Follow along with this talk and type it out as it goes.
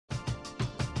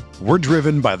We're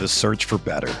driven by the search for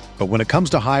better. But when it comes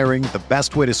to hiring, the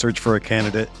best way to search for a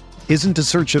candidate isn't to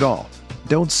search at all.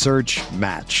 Don't search,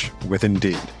 match with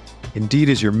Indeed. Indeed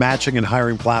is your matching and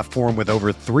hiring platform with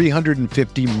over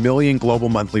 350 million global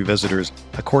monthly visitors,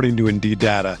 according to Indeed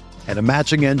data, and a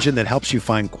matching engine that helps you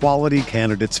find quality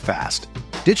candidates fast.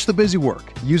 Ditch the busy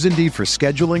work. Use Indeed for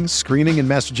scheduling, screening, and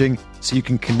messaging so you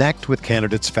can connect with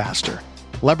candidates faster.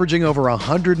 Leveraging over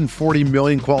 140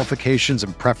 million qualifications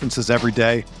and preferences every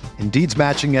day, Indeed's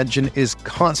matching engine is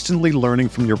constantly learning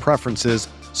from your preferences,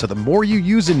 so the more you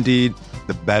use Indeed,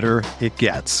 the better it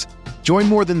gets. Join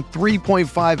more than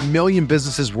 3.5 million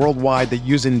businesses worldwide that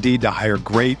use Indeed to hire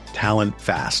great talent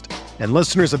fast. And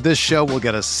listeners of this show will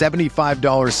get a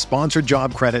 $75 sponsored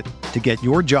job credit to get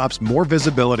your jobs more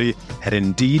visibility at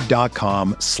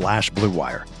Indeed.com/Blue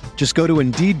Wire. Just go to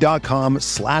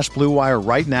Indeed.com/Blue Wire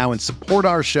right now and support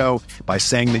our show by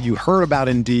saying that you heard about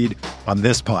Indeed on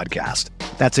this podcast.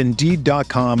 That's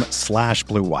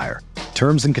Indeed.com/Blue Wire.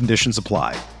 Terms and conditions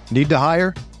apply. Need to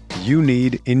hire? You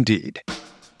need Indeed.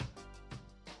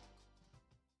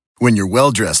 When you're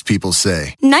well-dressed, people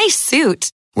say, "Nice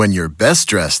suit." When you're best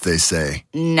dressed, they say,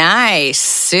 "Nice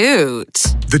suit."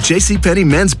 The JCPenney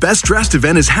Men's Best Dressed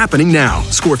event is happening now.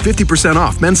 Score 50%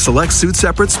 off men's select suit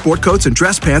separates, sport coats, and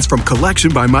dress pants from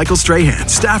Collection by Michael Strahan,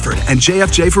 Stafford, and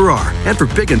JFJ Farrar. And for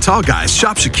big and tall guys,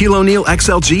 shop Shaquille O'Neal,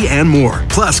 XLG, and more.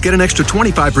 Plus, get an extra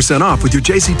 25% off with your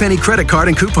JCPenney credit card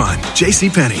and coupon.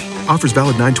 JCPenney. Offers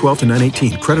valid 9/12 to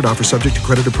 9/18. Credit offer subject to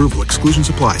credit approval. Exclusions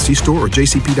apply. See store or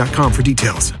jcp.com for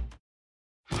details.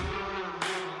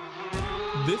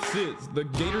 This is the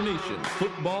Gator Nation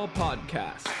Football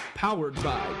Podcast, powered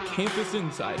by Campus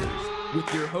Insiders,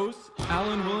 with your hosts,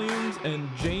 Alan Williams and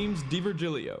James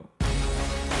DiVirgilio.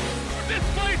 This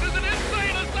place is an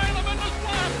insane asylum in the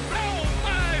swamp! Oh,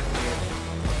 my!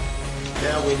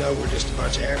 Now we know we're just a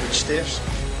bunch of average stiffs.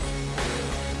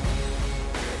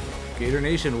 Gator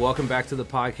Nation, welcome back to the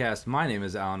podcast. My name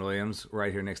is Alan Williams,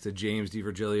 right here next to James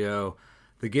DiVirgilio.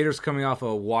 The Gators coming off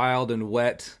a wild and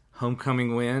wet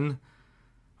homecoming win.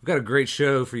 We've got a great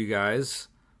show for you guys.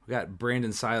 We've got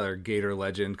Brandon Seiler, Gator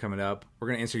legend, coming up. We're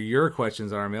going to answer your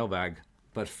questions on our mailbag.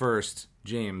 But first,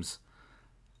 James,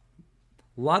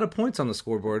 a lot of points on the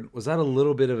scoreboard. Was that a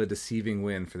little bit of a deceiving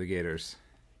win for the Gators?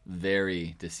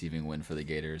 Very deceiving win for the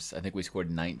Gators. I think we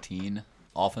scored 19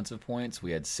 offensive points.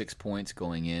 We had 6 points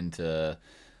going into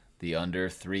the under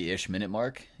 3-ish minute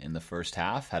mark in the first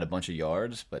half. Had a bunch of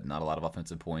yards, but not a lot of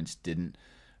offensive points. Didn't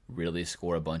really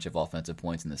score a bunch of offensive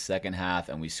points in the second half,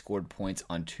 and we scored points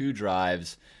on 2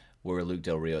 drives where Luke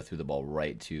Del Rio threw the ball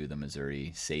right to the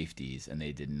Missouri safeties, and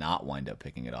they did not wind up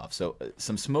picking it off. So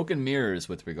some smoke and mirrors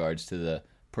with regards to the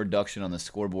production on the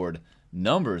scoreboard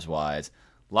numbers-wise.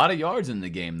 A lot of yards in the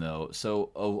game, though,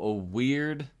 so a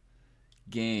weird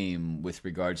game with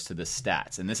regards to the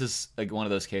stats. And this is like one of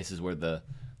those cases where the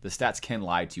stats can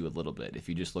lie to you a little bit. If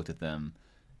you just looked at them,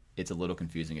 it's a little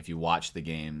confusing. If you watch the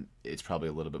game, it's probably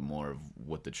a little bit more of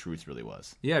what the truth really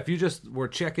was. Yeah, if you just were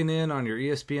checking in on your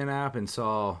ESPN app and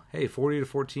saw, hey,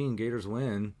 40-14, Gators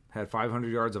win, had 500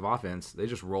 yards of offense, they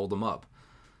just rolled them up.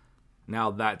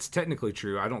 Now, that's technically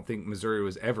true. I don't think Missouri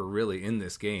was ever really in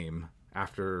this game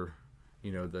after,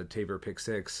 the Tabor pick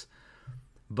 6.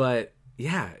 But,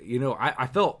 yeah, I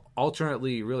felt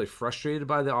alternately really frustrated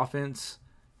by the offense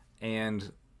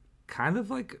and kind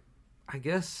of like, I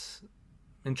guess,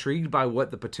 intrigued by what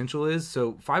the potential is.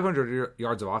 So 500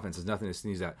 yards of offense is nothing to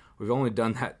sneeze at. We've only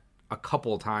done that a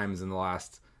couple of times in the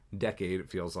last decade,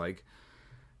 it feels like.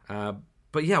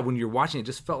 But yeah, when you're watching, it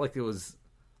just felt like it was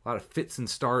a lot of fits and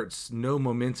starts, no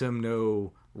momentum,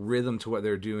 no rhythm to what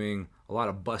they're doing, a lot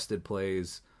of busted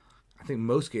plays. I think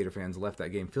most Gator fans left that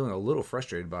game feeling a little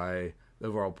frustrated by the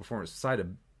overall performance,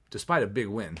 despite a big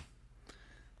win.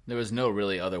 There was no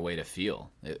really other way to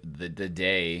feel. The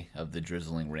day of the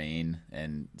drizzling rain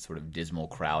and sort of dismal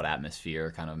crowd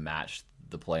atmosphere kind of matched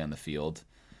the play on the field,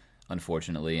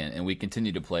 unfortunately. And we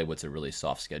continue to play what's a really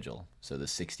soft schedule. So the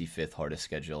 65th hardest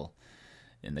schedule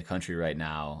in the country right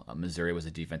now. Missouri was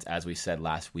a defense, as we said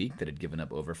last week, that had given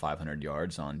up over 500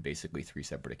 yards on basically 3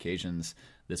 separate occasions.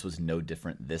 This was no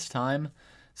different this time.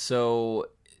 So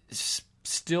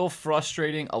still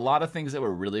frustrating. A lot of things that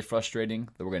were really frustrating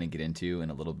that we're going to get into in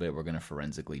a little bit. We're going to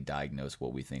forensically diagnose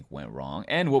what we think went wrong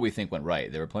and what we think went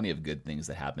right. There were plenty of good things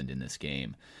that happened in this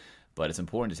game, but it's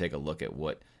important to take a look at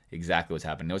what exactly was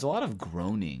happening. There was a lot of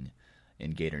groaning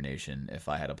in Gator Nation, if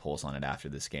I had a pulse on it after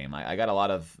this game. I got a lot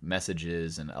of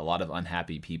messages and a lot of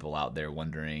unhappy people out there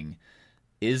wondering,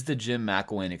 is the Jim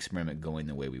McElwain experiment going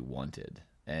the way we wanted?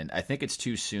 And I think it's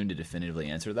too soon to definitively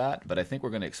answer that, but I think we're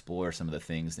going to explore some of the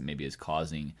things that maybe is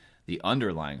causing the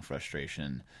underlying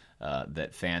frustration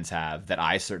that fans have, that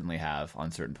I certainly have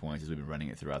on certain points as we've been running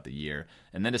it throughout the year,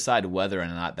 and then decide whether or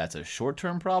not that's a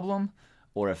short-term problem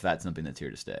or if that's something that's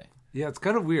here to stay. Yeah, it's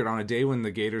kind of weird. On a day when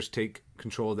the Gators take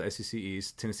control of the SEC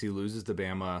East, Tennessee loses to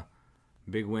Bama,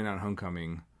 big win on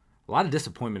homecoming. A lot of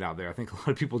disappointment out there. I think a lot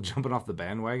of people jumping off the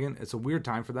bandwagon. It's a weird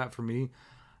time for that for me.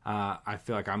 I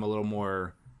feel like I'm a little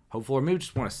more hopeful, or maybe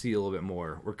just want to see a little bit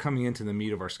more. We're coming into the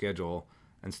meat of our schedule,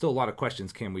 and still a lot of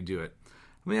questions. Can we do it?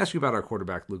 Let me ask you about our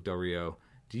quarterback, Luke Del Rio.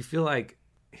 Do you feel like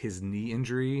his knee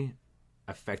injury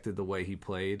affected the way he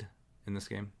played in this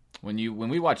game? When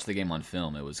we watched the game on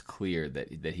film, it was clear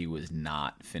that he was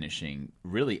not finishing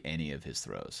really any of his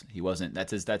throws. He wasn't.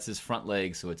 That's his front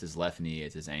leg, so it's his left knee,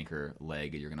 it's his anchor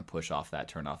leg. You're going to push off that,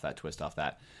 turn off that, twist off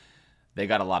that. They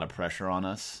got a lot of pressure on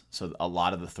us, so a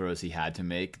lot of the throws he had to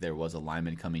make, there was a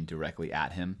lineman coming directly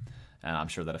at him, and I'm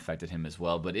sure that affected him as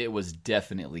well. But it was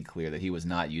definitely clear that he was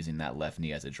not using that left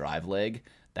knee as a drive leg.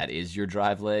 That is your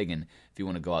drive leg, and if you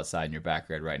want to go outside in your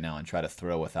backyard right now and try to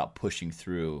throw without pushing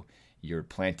through your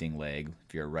planting leg,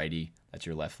 if you're a righty, that's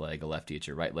your left leg, a lefty, it's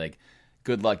your right leg,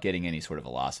 good luck getting any sort of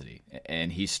velocity.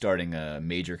 And he's starting a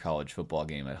major college football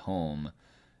game at home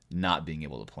not being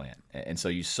able to plant. And so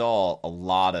you saw a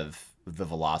lot of the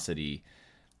velocity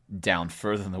down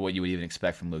further than what you would even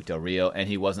expect from Luke Del Rio, and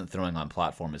he wasn't throwing on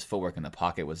platform. His footwork in the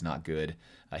pocket was not good.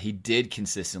 He did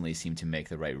consistently seem to make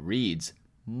the right reads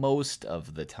most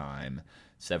of the time,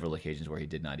 several occasions where he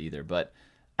did not either. But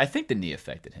I think the knee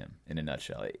affected him in a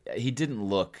nutshell. He didn't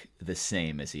look the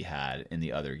same as he had in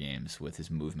the other games with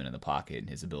his movement in the pocket and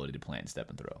his ability to plant, step,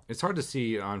 and throw. It's hard to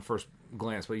see on first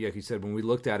glance, but yeah, like you said, when we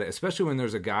looked at it, especially when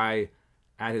there's a guy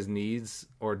at his knees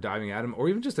or diving at him, or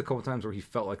even just a couple times where he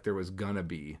felt like there was gonna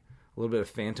be a little bit of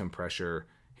phantom pressure,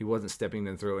 he wasn't stepping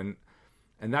in through,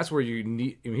 and that's where you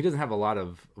need. I mean, he doesn't have a lot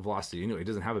of velocity anyway. He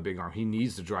doesn't have a big arm. He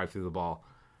needs to drive through the ball.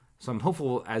 So I'm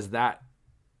hopeful as that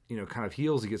kind of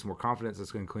heals, he gets more confidence.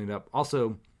 That's going to clean it up.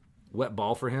 Also, wet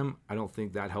ball for him, I don't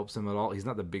think that helps him at all. He's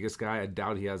not the biggest guy. I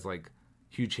doubt he has like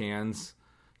huge hands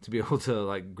to be able to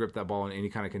like grip that ball in any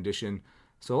kind of condition.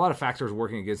 So a lot of factors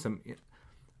working against him.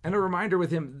 And a reminder with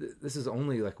him, this is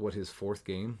only like his fourth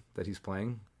game that he's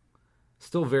playing.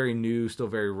 Still very new, still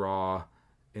very raw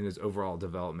in his overall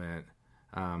development.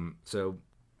 So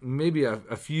maybe a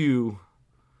few,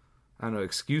 I don't know,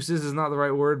 excuses is not the right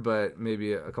word, but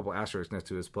maybe a couple asterisks next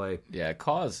to his play. Yeah,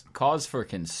 cause for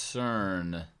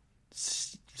concern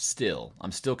still.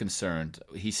 I'm still concerned.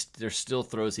 There's still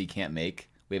throws he can't make.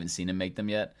 We haven't seen him make them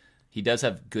yet. He does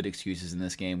have good excuses in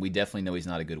this game. We definitely know he's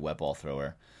not a good wet ball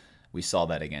thrower. We saw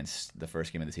that against the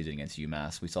first game of the season against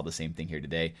UMass. We saw the same thing here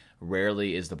today.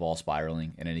 Rarely is the ball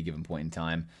spiraling at any given point in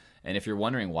time. And if you're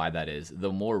wondering why that is,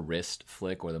 the more wrist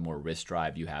flick or the more wrist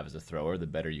drive you have as a thrower, the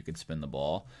better you can spin the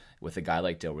ball. With a guy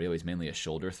like Del Rio, he's mainly a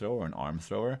shoulder thrower or an arm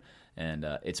thrower. And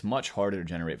it's much harder to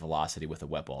generate velocity with a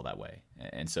wet ball that way.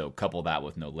 And so couple that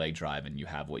with no leg drive, and you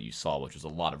have what you saw, which was a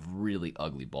lot of really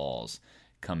ugly balls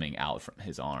coming out from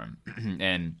his arm.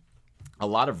 And a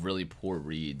lot of really poor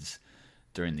reads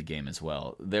during the game as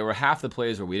well. There were half the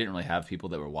plays where we didn't really have people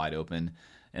that were wide open,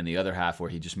 and the other half where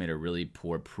he just made a really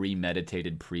poor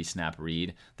premeditated pre-snap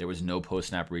read. There was no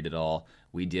post-snap read at all.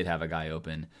 We did have a guy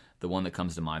open. The one that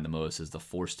comes to mind the most is the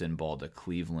forced-in ball to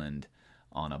Cleveland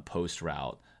on a post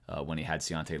route when he had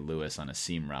Ciante Lewis on a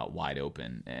seam route wide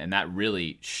open. And that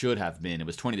really should have been, it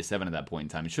was 20-7 at that point in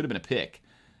time. It should have been a pick.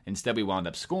 Instead, we wound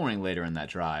up scoring later in that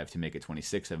drive to make it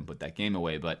 26-7, put that game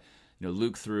away. But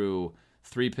Luke threw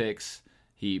 3 picks.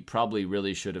 He probably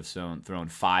really should have thrown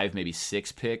 5, maybe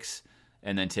 6 picks,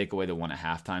 and then take away the one at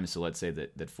halftime. So let's say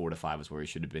that 4 to 5 was where he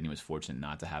should have been. He was fortunate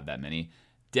not to have that many.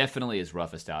 Definitely his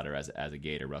roughest outing as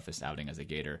a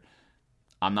Gator.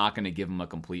 I'm not going to give him a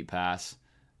complete pass,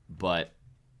 but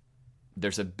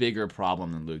there's a bigger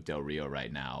problem than Luke Del Rio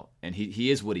right now. And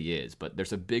he is what he is, but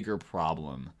there's a bigger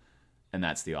problem, and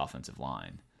that's the offensive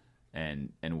line. And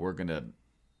we're going to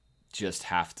just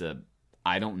have to,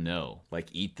 I don't know,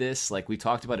 eat this. We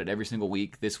talked about it every single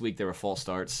week. This week there were false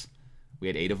starts. We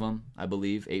had 8 of them, I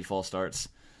believe, 8 false starts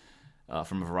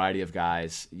from a variety of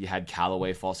guys. You had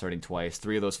Callaway false starting twice.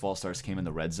 3 of those false starts came in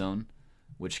the red zone,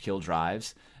 which killed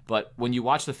drives. But when you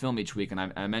watch the film each week,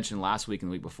 and I mentioned last week and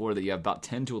the week before that you have about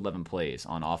 10 to 11 plays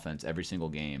on offense every single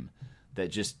game that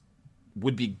just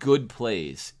would be good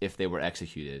plays if they were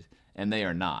executed, and they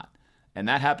are not. And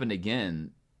that happened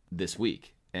again this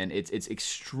week. And it's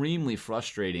extremely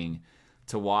frustrating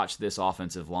to watch this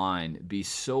offensive line be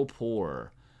so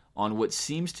poor on what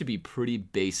seems to be pretty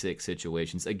basic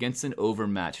situations against an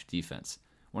overmatched defense.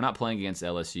 We're not playing against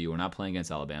LSU. We're not playing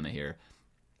against Alabama here.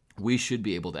 We should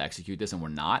be able to execute this, and we're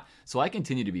not. So I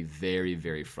continue to be very,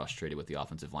 very frustrated with the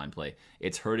offensive line play.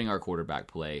 It's hurting our quarterback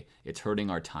play. It's hurting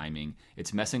our timing.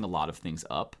 It's messing a lot of things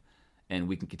up, and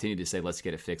we can continue to say, let's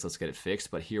get it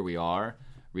fixed. But here we are,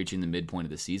 reaching the midpoint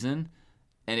of the season,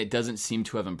 and it doesn't seem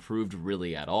to have improved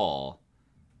really at all.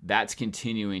 That's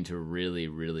continuing to really,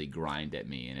 really grind at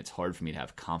me, and it's hard for me to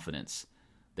have confidence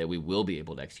that we will be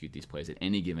able to execute these plays at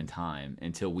any given time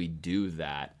until we do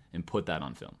that and put that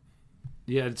on film.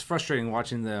 Yeah, it's frustrating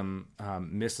watching them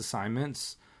miss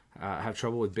assignments, have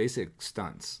trouble with basic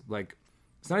stunts. Like,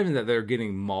 it's not even that they're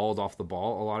getting mauled off the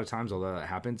ball a lot of times, although that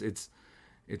happens.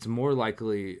 It's more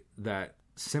likely that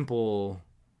simple,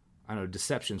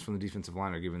 deceptions from the defensive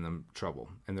line are giving them trouble,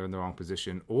 and they're in the wrong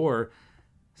position. Or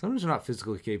sometimes they're not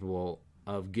physically capable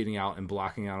of getting out and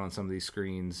blocking out on some of these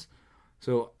screens.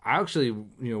 So I actually, when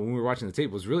we were watching the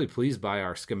tape, was really pleased by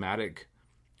our schematic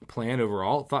plan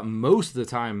overall. Thought most of the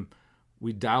time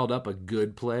we dialed up a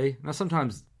good play. Now,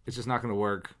 sometimes it's just not going to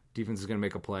work. Defense is going to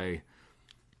make a play.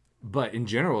 But in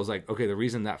general, it's like, okay, the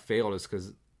reason that failed is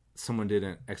because someone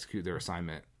didn't execute their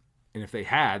assignment. And if they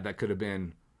had, that could have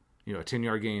been, a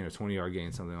 10-yard gain, a 20-yard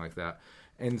gain, something like that.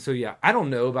 And so, yeah, I don't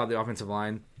know about the offensive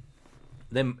line.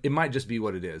 Then it might just be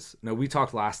what it is. Now, we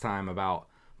talked last time about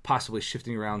possibly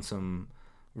shifting around some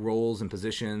roles and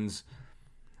positions.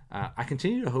 I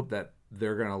continue to hope that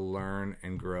they're going to learn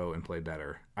and grow and play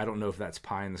better. I don't know if that's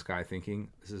pie in the sky thinking.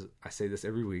 I say this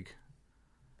every week.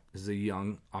 This is a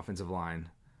young offensive line.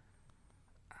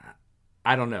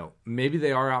 I don't know. Maybe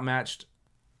they are outmatched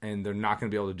and they're not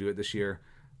going to be able to do it this year.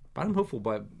 But I'm hopeful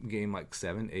by game like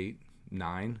 7, 8,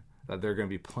 9 that they're going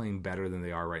to be playing better than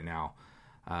they are right now.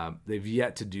 They've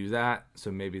yet to do that,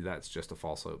 so maybe that's just a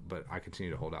false hope. But I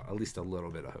continue to hold out at least a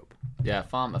little bit of hope. Yeah,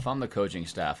 if I'm the coaching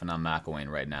staff and I'm McElwain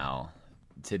right now,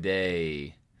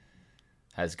 today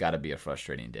has got to be a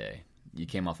frustrating day. You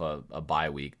came off a bye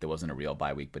week. There wasn't a real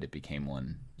bye week, but it became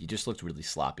one. You just looked really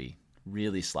sloppy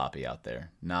out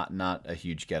there. Not a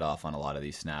huge get off on a lot of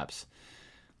these snaps.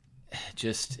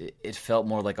 It felt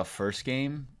more like a first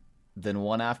game than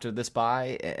one after this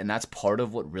bye, and that's part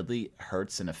of what really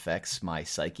hurts and affects my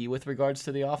psyche with regards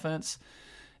to the offense.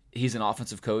 He's an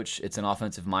offensive coach. It's an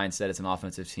offensive mindset. It's an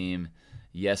offensive team.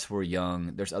 Yes, we're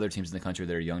young. There's other teams in the country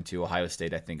that are young too. Ohio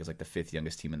State, I think, is like the 5th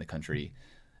youngest team in the country.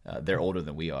 They're older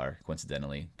than we are,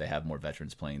 coincidentally. They have more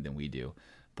veterans playing than we do.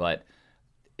 But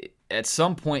at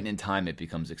some point in time, it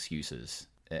becomes excuses.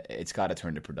 It's got to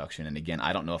turn to production. And again,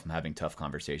 I don't know if I'm having tough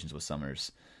conversations with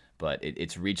Summers, but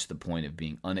it's reached the point of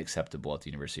being unacceptable at the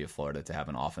University of Florida to have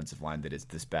an offensive line that is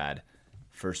this bad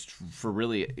for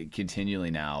really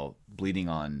continually now bleeding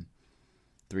on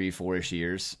 3-4-ish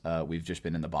years. We've just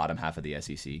been in the bottom half of the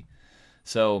SEC.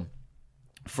 So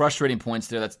frustrating points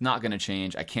there. That's not going to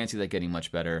change. I can't see that getting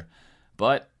much better.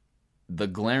 But the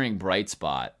glaring bright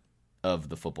spot of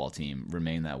the football team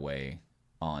remained that way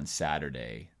on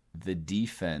Saturday. The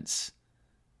defense,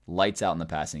 lights out in the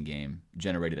passing game,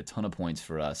 generated a ton of points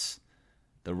for us.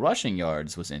 The rushing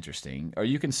yards was interesting. Are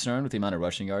you concerned with the amount of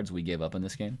rushing yards we gave up in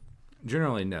this game?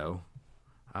 Generally, no.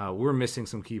 We're missing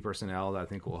some key personnel that I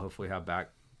think we'll hopefully have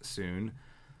back soon.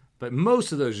 But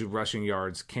most of those rushing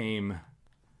yards came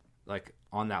like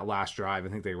on that last drive. I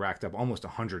think they racked up almost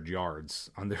 100 yards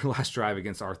on their last drive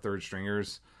against our third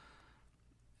stringers.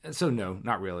 So no,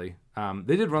 not really.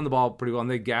 They did run the ball pretty well, and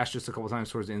they gashed us a couple times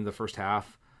towards the end of the first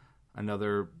half.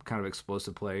 Another kind of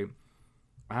explosive play.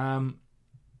 I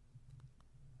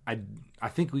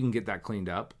think we can get that cleaned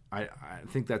up. I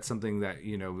think that's something that,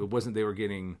 it wasn't they were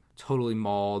getting totally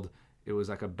mauled. It was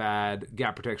like a bad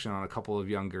gap protection on a couple of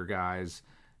younger guys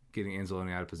getting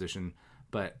Anzalone out of position.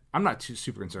 But I'm not too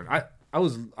super concerned.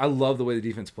 I love the way the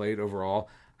defense played overall.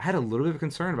 I had a little bit of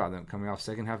concern about them coming off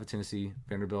second half of Tennessee,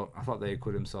 Vanderbilt. I thought they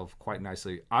acquitted themselves quite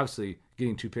nicely. Obviously,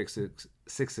 getting 2 pick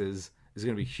sixes is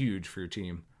going to be huge for your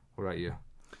team. What about you?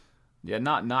 Yeah,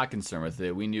 not concerned with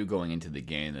it. We knew going into the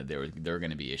game that there were going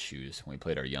to be issues when we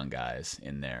played our young guys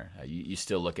in there. You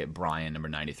still look at Brian, number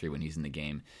 93, when he's in the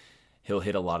game. He'll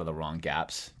hit a lot of the wrong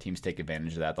gaps. Teams take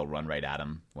advantage of that. They'll run right at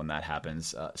him when that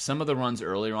happens. Some of the runs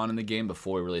earlier on in the game,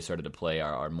 before we really started to play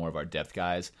our more of our depth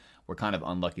guys, were kind of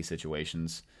unlucky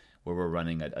situations where we're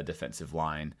running a defensive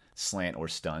line, slant or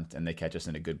stunt, and they catch us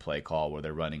in a good play call where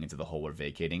they're running into the hole we're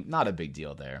vacating. Not a big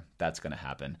deal there. That's going to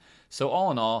happen. So all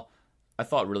in all, I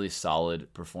thought really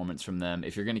solid performance from them.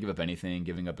 If you're going to give up anything,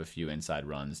 giving up a few inside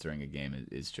runs during a game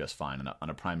is just fine on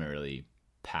a primarily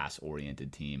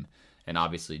pass-oriented team. And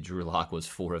obviously, Drew Lock was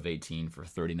 4 of 18 for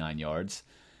 39 yards.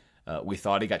 We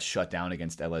thought he got shut down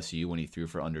against LSU when he threw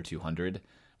for under 200,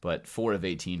 but 4 of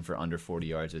 18 for under 40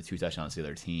 yards with 2 touchdowns to the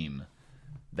other team.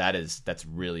 that's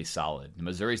really solid.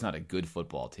 Missouri's not a good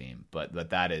football team, but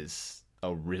that is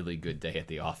a really good day at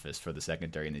the office for the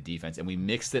secondary and the defense. And we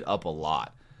mixed it up a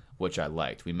lot, which I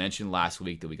liked. We mentioned last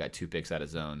week that we got 2 picks out of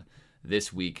zone.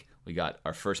 This week, we got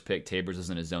our first pick. Tabers was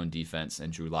in his zone defense,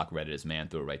 and Drew Lock read it as man,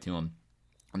 threw it right to him.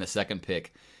 On the second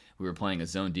pick, we were playing a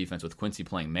zone defense with Quincy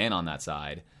playing man on that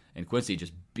side, and Quincy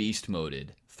just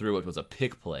beast-moded through what was a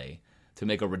pick play to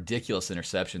make a ridiculous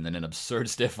interception, then an absurd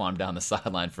stiff arm down the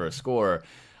sideline for a score,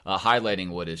 highlighting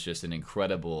what is just an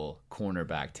incredible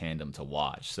cornerback tandem to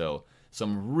watch. So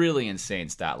some really insane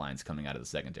stat lines coming out of the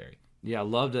secondary. Yeah, I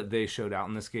love that they showed out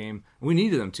in this game. We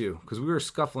needed them to, because we were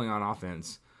scuffling on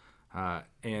offense,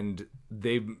 and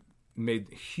they made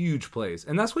huge plays.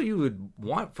 And that's what you would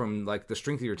want from like the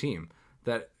strength of your team,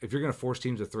 that if you're going to force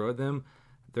teams to throw at them,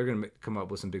 they're going to come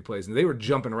up with some big plays. And they were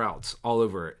jumping routes all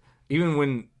over it. Even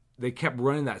when they kept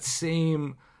running that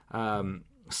same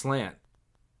slant,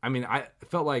 I mean, I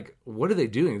felt like, what are they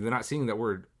doing? They're not seeing that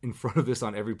we're in front of this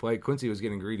on every play. Quincy was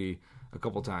getting greedy a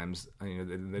couple times. You know,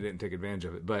 they didn't take advantage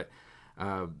of it. But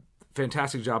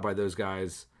fantastic job by those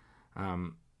guys.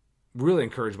 Really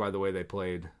encouraged by the way they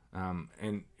played.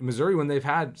 And Missouri, when they've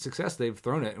had success, they've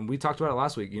thrown it. And we talked about it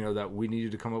last week, you know, that we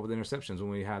needed to come up with interceptions when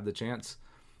we had the chance.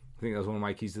 I think that was one of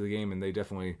my keys to the game, and they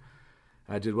definitely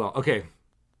did well. Okay,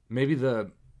 maybe the,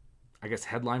 I guess,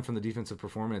 headline from the defensive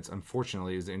performance,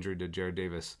 unfortunately, is the injury to Jared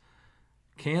Davis.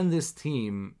 Can this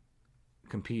team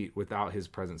compete without his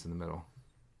presence in the middle?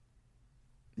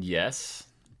 Yes,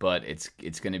 but it's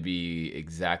going to be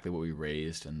exactly what we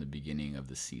raised in the beginning of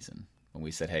the season when we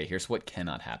said, hey, here's what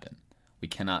cannot happen. We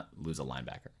cannot lose a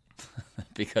linebacker.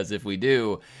 Because if we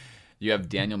do, you have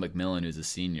Daniel McMillan, who's a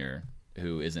senior,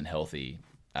 who isn't healthy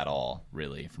at all,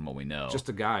 really, from what we know. Just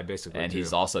a guy, basically. And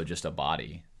he's also just a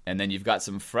body. And then you've got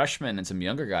some freshmen and some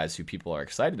younger guys who people are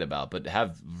excited about, but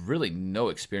have really no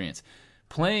experience.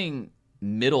 Playing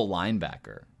middle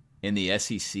linebacker in the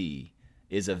SEC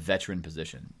is a veteran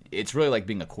position. It's really like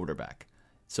being a quarterback.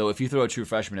 So if you throw a true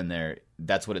freshman in there,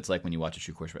 that's what it's like when you watch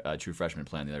a true freshman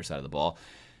play on the other side of the ball.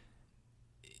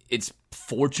 It's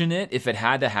fortunate if it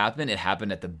had to happen. It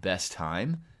happened at the best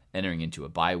time, entering into a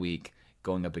bye week,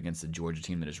 going up against the Georgia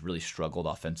team that has really struggled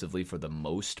offensively for the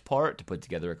most part to put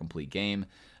together a complete game.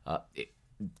 It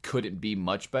couldn't be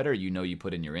much better. You know, you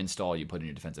put in your install, you put in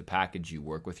your defensive package, you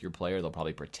work with your player. They'll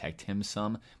probably protect him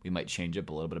some. We might change up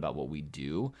a little bit about what we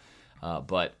do.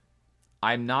 But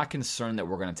I'm not concerned that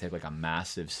we're going to take like a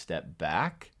massive step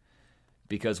back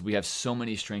because we have so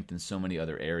many strength in so many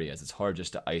other areas. It's hard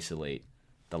just to isolate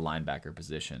the linebacker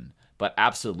position. But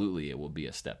absolutely it will be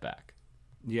a step back.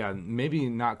 Yeah, maybe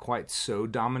not quite so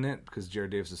dominant because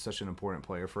Jared Davis is such an important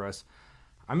player for us.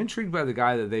 I'm intrigued by the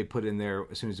guy that they put in there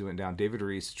as soon as he went down, David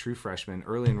Reese, true freshman,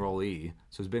 early enrollee,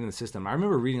 so he's been in the system. I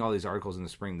remember reading all these articles in the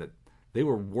spring that they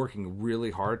were working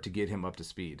really hard to get him up to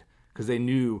speed because they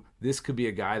knew this could be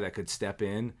a guy that could step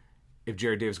in if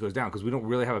Jared Davis goes down because we don't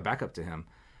really have a backup to him.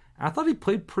 And I thought he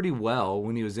played pretty well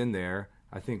when he was in there.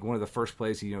 I think one of the first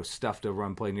plays he stuffed a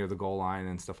run play near the goal line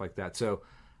and stuff like that. So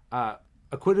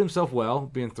acquitted himself well,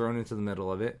 being thrown into the middle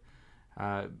of it.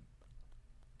 I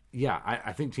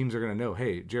think teams are going to know,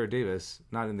 hey, Jared Davis,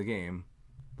 not in the game.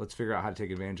 Let's figure out how to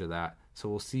take advantage of that. So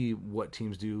we'll see what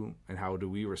teams do and how do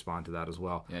we respond to that as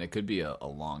well. And it could be a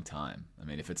long time. I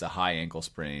mean, if it's a high ankle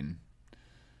sprain,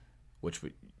 which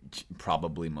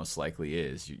probably most likely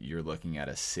is, you're looking at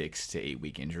a 6 to 8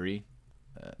 week injury.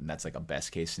 And that's like a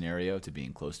best case scenario to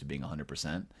being close to being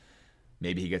 100%.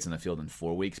 Maybe he gets in the field in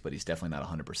 4 weeks, but he's definitely not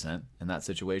 100% in that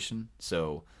situation.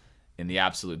 So in the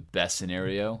absolute best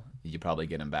scenario, you probably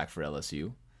get him back for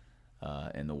LSU.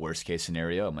 In the worst case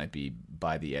scenario, it might be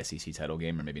by the SEC title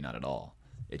game or maybe not at all.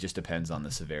 It just depends on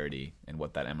the severity and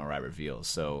what that MRI reveals.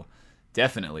 So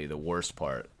definitely the worst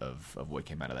part of what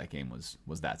came out of that game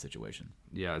was that situation.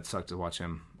 Yeah, it sucked to watch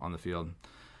him on the field.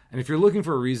 And if you're looking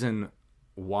for a reason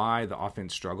why the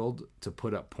offense struggled to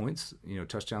put up points,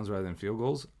 touchdowns rather than field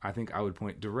goals, I think I would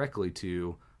point directly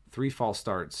to 3 false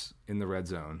starts in the red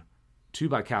zone, 2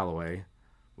 by Callaway,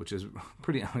 which is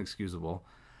pretty unexcusable.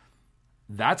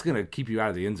 That's going to keep you out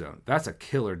of the end zone. That's a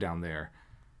killer down there.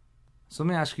 So let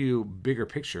me ask you, bigger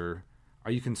picture,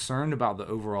 are you concerned about the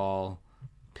overall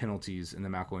penalties in the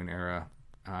McElwain era?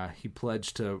 He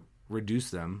pledged to reduce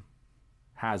them,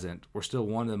 hasn't. We're still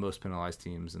one of the most penalized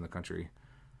teams in the country.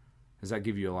 Does that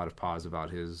give you a lot of pause about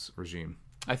his regime?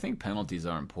 I think penalties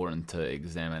are important to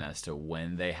examine as to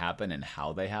when they happen and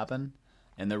how they happen.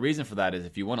 And the reason for that is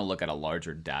if you want to look at a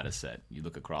larger data set, you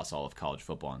look across all of college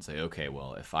football and say, okay,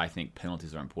 well, if I think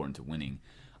penalties are important to winning,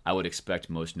 I would expect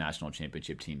most national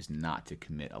championship teams not to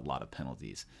commit a lot of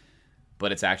penalties.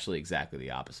 But it's actually exactly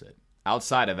the opposite.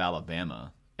 Outside of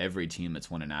Alabama, every team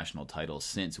that's won a national title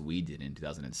since we did in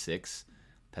 2006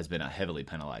 has been a heavily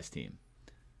penalized team,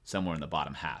 somewhere in the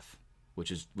bottom half,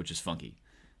 which is funky.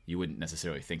 You wouldn't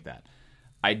necessarily think that.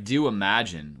 I do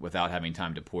imagine, without having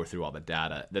time to pour through all the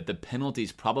data, that the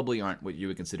penalties probably aren't what you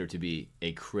would consider to be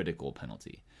a critical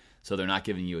penalty. So they're not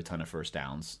giving you a ton of first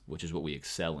downs, which is what we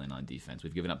excel in on defense.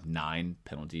 We've given up 9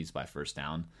 penalties by first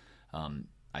down.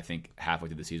 I think halfway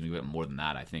through the season, we've given up more than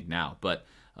that, I think, now. But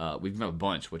we've given up a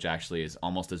bunch, which actually is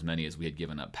almost as many as we had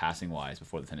given up passing-wise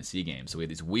before the Tennessee game. So we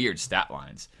had these weird stat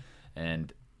lines.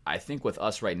 And I think with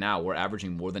us right now, we're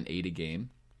averaging more than 8 a game.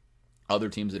 Other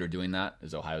teams that are doing that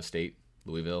is Ohio State,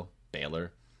 Louisville,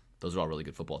 Baylor. Those are all really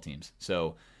good football teams.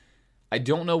 So I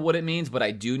don't know what it means, but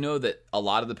I do know that a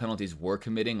lot of the penalties we're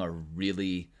committing are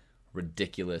really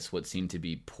ridiculous, what seem to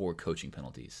be poor coaching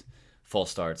penalties. False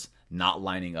starts, not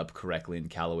lining up correctly in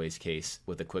Callaway's case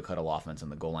with a quick huddle offense on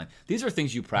the goal line. These are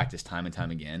things you practice time and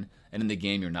time again, and in the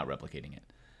game you're not replicating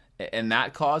it. And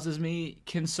that causes me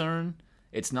concern.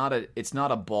 It's not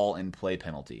a ball in play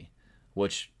penalty,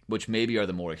 which maybe are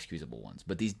the more excusable ones.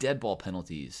 But these dead ball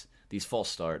penalties, these false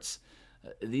starts,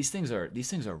 these things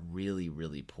are really,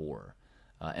 really poor.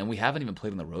 And we haven't even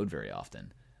played on the road very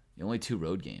often. Only 2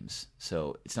 road games.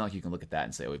 So it's not like you can look at that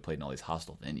and say, oh, we played in all these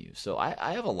hostile venues. So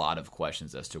I have a lot of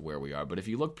questions as to where we are. But if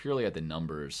you look purely at the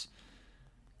numbers,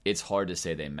 it's hard to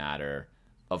say they matter.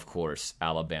 Of course,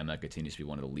 Alabama continues to be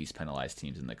one of the least penalized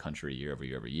teams in the country year over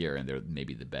year over year. And they're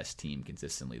maybe the best team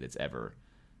consistently that's ever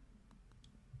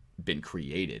been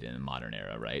created in a modern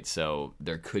era, right? So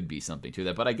there could be something to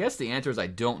that. But I guess the answer is I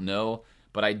don't know.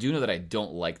 But I do know that I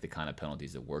don't like the kind of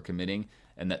penalties that we're committing,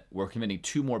 and that we're committing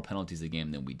 2 more penalties a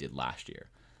game than we did last year.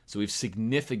 So we've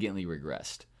significantly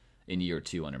regressed in year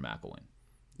 2 under McElwain.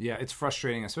 Yeah, it's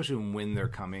frustrating, especially when they're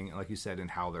coming, like you said, and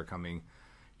how they're coming.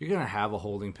 You're going to have a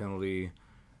holding penalty.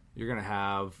 You're going to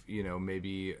have,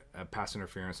 maybe a pass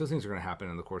interference. Those things are going to happen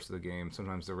in the course of the game.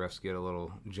 Sometimes the refs get a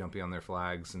little jumpy on their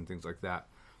flags and things like that.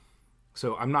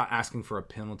 So I'm not asking for a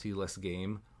penalty-less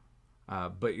game.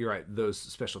 But you're right, those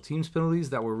special teams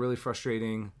penalties that were really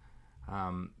frustrating,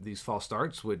 these false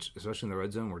starts, which, especially in the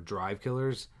red zone, were drive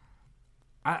killers.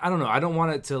 I don't know. I don't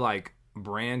want it to,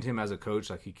 brand him as a coach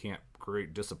like he can't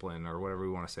create discipline or whatever we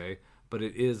want to say, but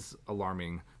it is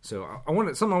alarming. So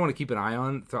something I want to keep an eye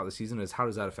on throughout the season is how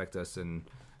does that affect us and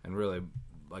really,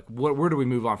 where do we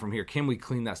move on from here? Can we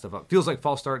clean that stuff up? Feels like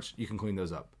false starts, you can clean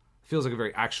those up. Feels like a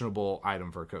very actionable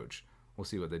item for a coach. We'll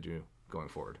see what they do going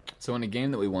forward. So in a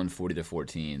game that we won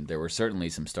 40-14, there were certainly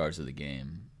some stars of the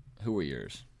game. Who were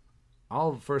yours?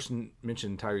 I'll first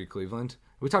mention Tyree Cleveland.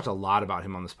 We talked a lot about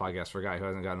him on this podcast for a guy who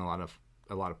hasn't gotten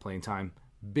a lot of playing time.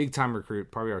 Big time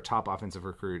recruit, probably our top offensive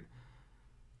recruit.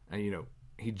 And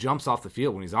he jumps off the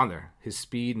field when he's on there. His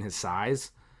speed and his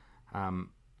size.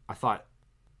 I thought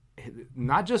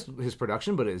not just his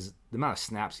production, but the amount of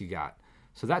snaps he got.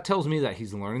 So that tells me that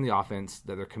he's learning the offense,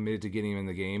 that they're committed to getting him in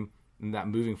the game, and that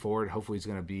moving forward, hopefully he's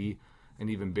going to be an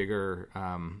even bigger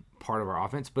part of our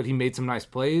offense. But he made some nice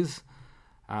plays.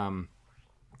 Having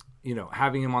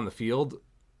him on the field,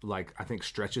 I think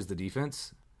stretches the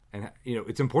defense. And,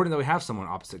 it's important that we have someone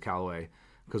opposite Callaway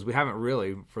because we haven't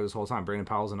really for this whole time. Brandon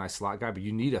Powell's a nice slot guy, but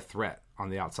you need a threat on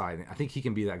the outside. And I think he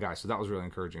can be that guy. So that was really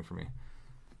encouraging for me.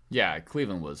 Yeah,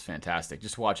 Cleveland was fantastic.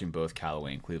 Just watching both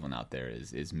Callaway and Cleveland out there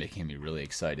is making me really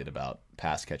excited about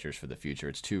pass catchers for the future.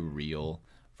 It's 2 real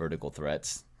vertical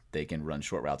threats. They can run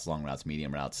short routes, long routes,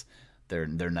 medium routes. They're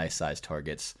nice sized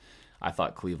targets. I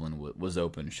thought Cleveland was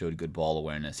open, showed good ball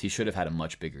awareness. He should have had a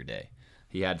much bigger day.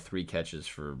 He had 3 catches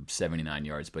for 79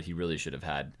 yards, but he really should have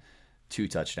had 2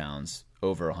 touchdowns,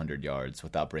 over 100 yards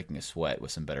without breaking a sweat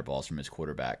with some better balls from his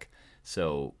quarterback.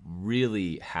 So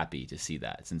really happy to see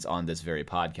that. Since on this very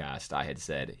podcast, I had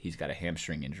said he's got a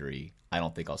hamstring injury. I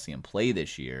don't think I'll see him play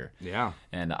this year. Yeah.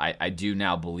 And I do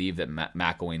now believe that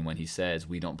McElwain, when he says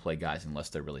we don't play guys unless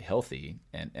they're really healthy,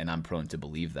 and I'm prone to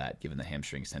believe that given the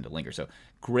hamstrings tend to linger. So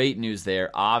great news there.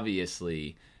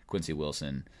 Obviously, Quincy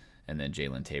Wilson and then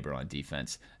Jalen Tabor on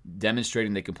defense,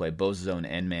 demonstrating they can play both zone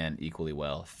and man equally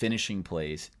well, finishing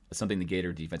plays, something the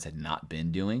Gator defense had not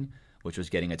been doing, which was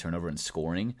getting a turnover and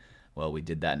scoring. Well, we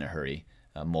did that in a hurry.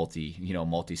 A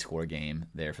multi-score game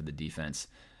there for the defense.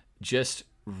 Just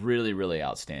really, really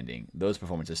outstanding. Those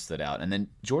performances stood out. And then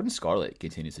Jordan Scarlett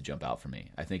continues to jump out for me.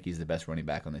 I think he's the best running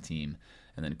back on the team.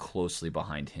 And then closely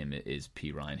behind him is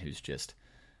P. Ryan, who's just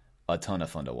a ton of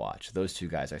fun to watch. Those 2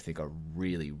 guys, I think, are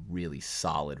really, really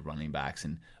solid running backs.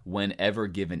 And whenever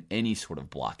given any sort of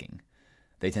blocking,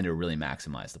 they tend to really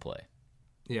maximize the play.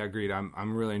 Yeah, agreed.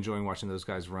 I'm really enjoying watching those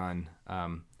guys run.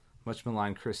 Much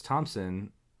maligned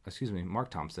Mark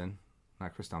Thompson,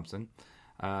 not Chris Thompson,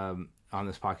 on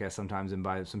this podcast sometimes and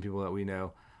by some people that we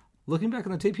know. Looking back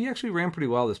on the tape, he actually ran pretty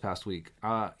well this past week.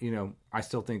 I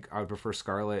still think I would prefer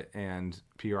Scarlett and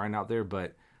P. Ryan out there,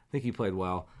 but I think he played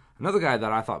well. Another guy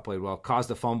that I thought played well,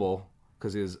 caused a fumble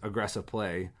because of his aggressive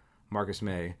play, Marcus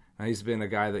May. Now, he's been a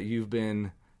guy that you've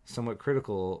been somewhat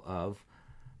critical of,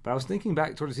 but I was thinking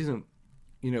back toward the season,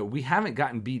 we haven't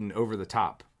gotten beaten over the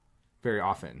top very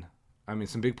often. I mean,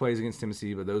 some big plays against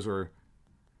Tennessee, but those were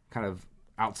kind of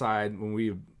outside when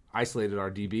we isolated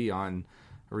our DB on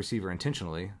a receiver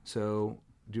intentionally. So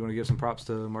do you want to give some props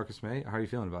to Marcus May? How are you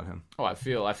feeling about him? Oh, I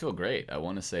feel great. I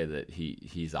want to say that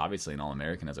he's obviously an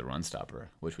All-American as a run stopper,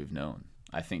 which we've known.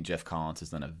 I think Jeff Collins has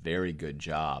done a very good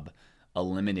job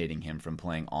eliminating him from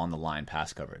playing on the line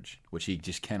pass coverage, which he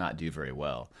just cannot do very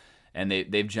well. And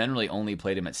they've generally only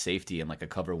played him at safety in like a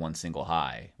cover one single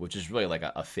high, which is really like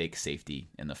a fake safety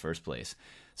in the first place.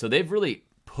 So they've really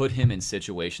put him in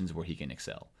situations where he can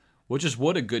excel, which is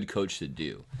what a good coach should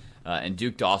do. And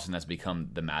Duke Dawson has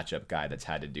become the matchup guy that's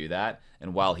had to do that.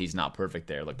 And while he's not perfect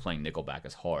there, like playing nickelback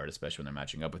is hard, especially when they're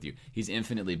matching up with you, he's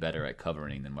infinitely better at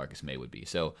covering than Marcus May would be.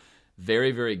 So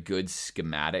very, very good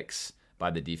schematics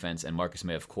by the defense. And Marcus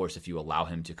May, of course, if you allow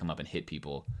him to come up and hit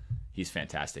people, he's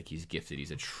fantastic. He's gifted.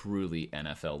 He's a truly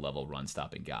NFL-level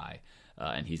run-stopping guy.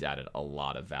 And he's added a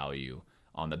lot of value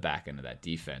on the back end of that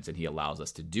defense. And he allows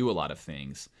us to do a lot of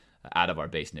things out of our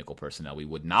base nickel personnel we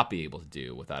would not be able to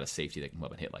do without a safety that can come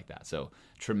up and hit like that. So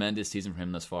tremendous season for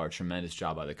him thus far. Tremendous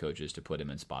job by the coaches to put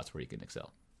him in spots where he can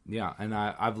excel. Yeah, and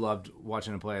I've loved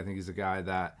watching him play. I think he's a guy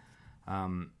that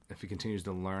if he continues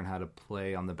to learn how to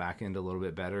play on the back end a little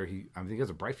bit better, I think he has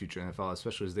a bright future in the NFL,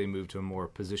 especially as they move to a more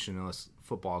positionless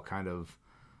football kind of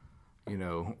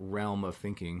realm of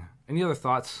thinking. Any other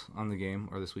thoughts on the game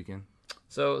or this weekend?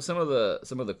 So some of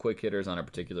the quick hitters on a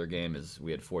particular game is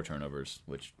we had 4 turnovers,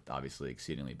 which obviously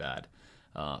exceedingly bad,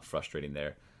 frustrating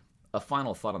there. A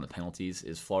final thought on the penalties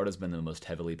is Florida's been the most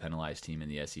heavily penalized team in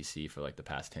the SEC for like the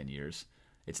past 10 years.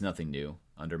 It's nothing new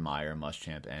under Meyer,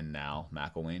 Muschamp, and now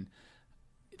McElwain.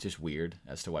 It's just weird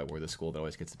as to why we're the school that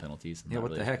always gets the penalties. Yeah,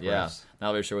 what the heck? Yeah,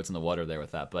 not really sure what's in the water there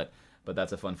with that, but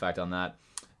that's a fun fact on that.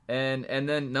 And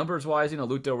then numbers-wise,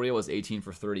 Luke Del Rio was 18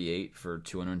 for 38 for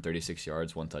 236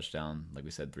 yards, 1 touchdown. Like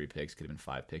we said, 3 picks, could have been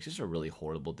 5 picks. Just a really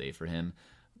horrible day for him.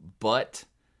 But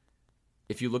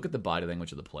if you look at the body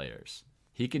language of the players,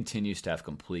 he continues to have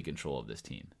complete control of this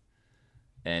team.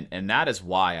 And that is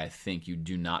why I think you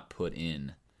do not put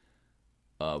in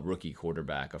a rookie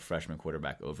quarterback, a freshman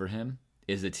quarterback over him,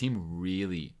 is the team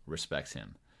really respects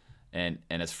him. And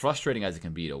as frustrating as it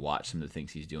can be to watch some of the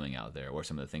things he's doing out there or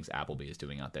some of the things Appleby is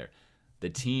doing out there, the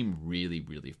team really,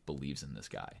 really believes in this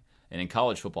guy. And in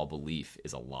college football, belief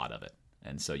is a lot of it.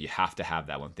 And so you have to have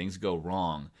that. When things go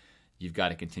wrong, you've got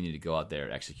to continue to go out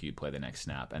there, execute, play the next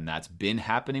snap. And that's been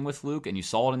happening with Luke, and you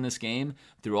saw it in this game.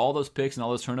 Through all those picks and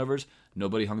all those turnovers,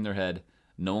 nobody hung their head.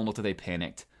 No one looked like they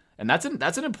panicked. And that's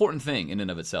an important thing in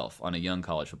and of itself on a young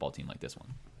college football team like this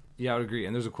one. Yeah, I would agree.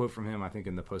 And there's a quote from him, I think,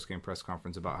 in the post-game press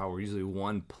conference about how we're usually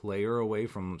one player away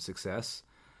from success.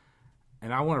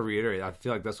 And I want to reiterate, I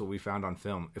feel like that's what we found on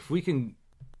film. If we can,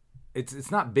 it's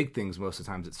not big things most of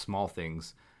the times, it's small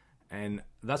things. And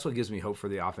that's what gives me hope for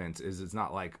the offense is it's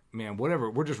not like, man, whatever,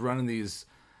 we're just running these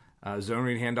zone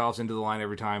read handoffs into the line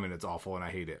every time and it's awful and I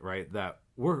hate it, right? That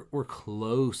we're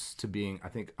close to being, I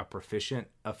think, a efficient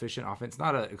offense,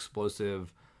 not an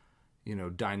explosive,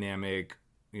 dynamic,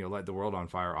 light the world on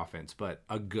fire offense, but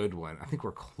a good one. I think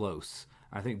we're close.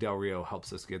 I think Del Rio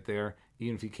helps us get there,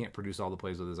 even if he can't produce all the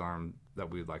plays with his arm that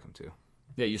we would like him to.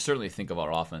 Yeah, you certainly think of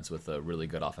our offense with a really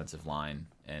good offensive line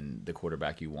and the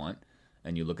quarterback you want,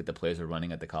 and you look at the plays we're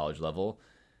running at the college level,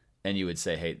 and you would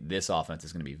say, hey, this offense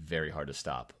is going to be very hard to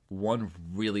stop. One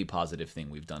really positive thing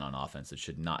we've done on offense that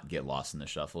should not get lost in the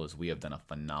shuffle is we have done a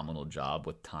phenomenal job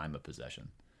with time of possession.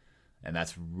 And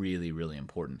that's really, really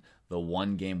important. The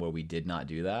one game where we did not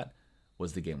do that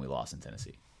was the game we lost in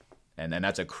Tennessee. And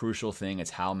that's a crucial thing. It's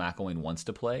how McElwain wants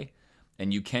to play.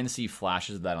 And you can see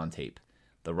flashes of that on tape.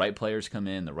 The right players come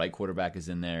in, the right quarterback is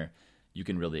in there, you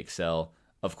can really excel.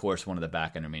 Of course, one of the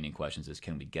back end remaining questions is,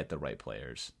 can we get the right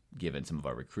players, given some of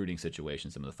our recruiting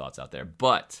situations, some of the thoughts out there.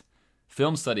 But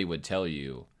film study would tell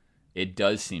you it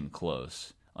does seem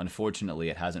close. Unfortunately,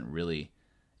 it hasn't really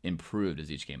improved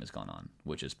as each game has gone on,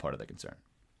 which is part of the concern.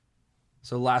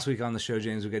 So last week on the show,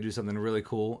 James, we got to do something really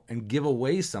cool and give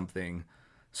away something.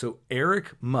 So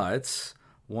Eric Mutz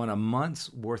won a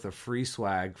month's worth of free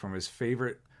swag from his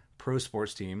favorite pro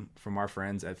sports team from our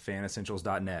friends at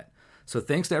fanessentials.net. So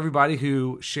thanks to everybody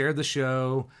who shared the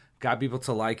show, got people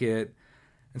to like it.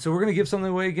 And so we're going to give something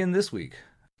away again this week.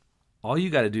 All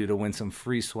you got to do to win some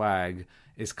free swag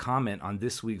is comment on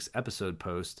this week's episode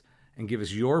post and give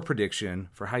us your prediction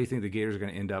for how you think the Gators are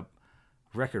going to end up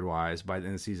record-wise by the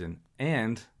end of the season.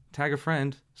 And tag a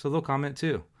friend so they'll comment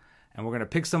too. And we're going to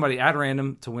pick somebody at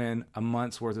random to win a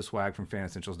month's worth of swag from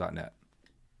fanessentials.net.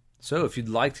 So if you'd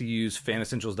like to use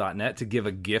fanessentials.net to give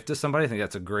a gift to somebody, I think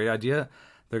that's a great idea.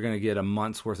 They're going to get a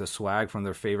month's worth of swag from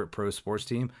their favorite pro sports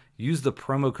team. Use the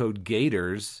promo code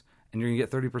GATORS, and you're going to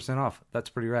get 30% off. That's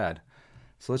pretty rad.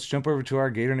 So let's jump over to our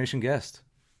Gator Nation guest.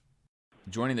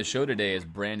 Joining the show today is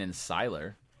Brandon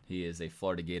Seiler. He is a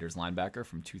Florida Gators linebacker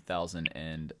from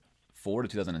 2004 to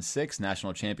 2006,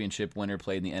 national championship winner,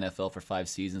 played in the NFL for 5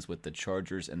 seasons with the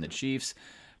Chargers and the Chiefs.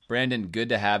 Brandon, good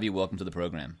to have you. Welcome to the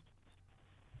program.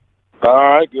 All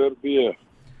right, good to be here.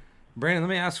 Brandon, let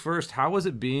me ask first, how was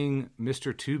it being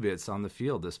Mr. Two Bits on the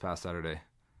field this past Saturday?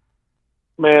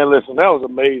 Man, listen, that was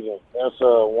amazing. That's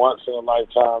a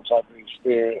once-in-a-lifetime type of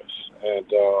experience, and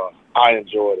I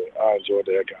enjoyed it. I enjoyed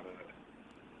the heck out of it.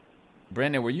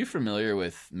 Brandon, were you familiar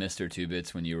with Mr. Two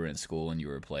Bits when you were in school and you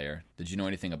were a player? Did you know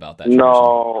anything about that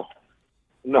tradition?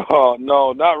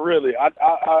 No, not really.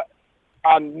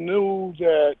 I knew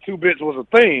that Two Bits was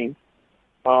a thing,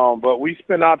 but we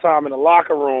spent our time in the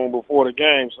locker room before the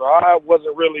game, so I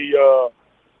wasn't really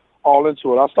all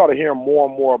into it. I started hearing more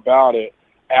and more about it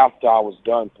after I was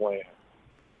done playing.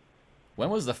 When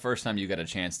was the first time you got a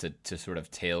chance to sort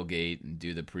of tailgate and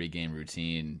do the pregame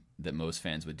routine that most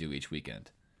fans would do each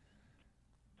weekend?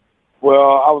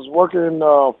 Well, I was working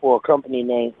for a company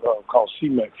named called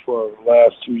CMEX for the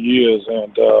last 2 years,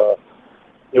 and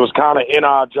it was kind of in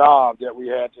our job that we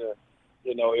had to,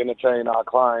 entertain our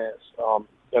clients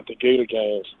at the Gator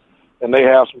games. And they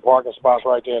have some parking spots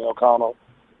right there in O'Connell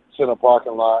Center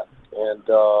parking lot, and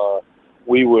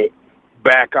we would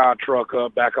back our truck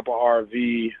up, back up our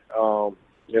RV, pull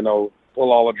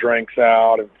all the drinks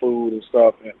out and food and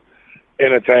stuff, and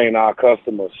entertain our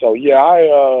customers. So yeah,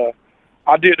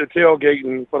 I did the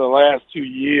tailgating for the last 2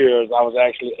 years. I was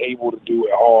actually able to do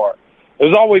it hard. There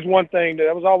was always one thing that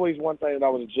I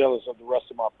was jealous of the rest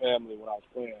of my family when I was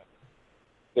playing.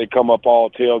 They come up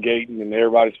all tailgating and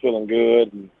everybody's feeling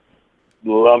good and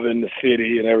loving the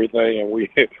city and everything, and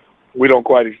we don't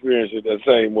quite experience it the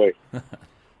same way.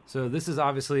 So this is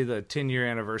obviously the 10-year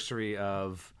anniversary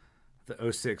of the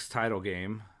 2006 title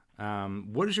game.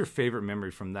 What is your favorite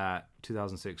memory from that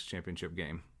 2006 championship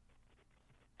game?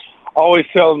 I always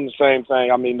tell them the same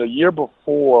thing. I mean, the year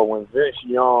before when Vince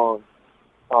Young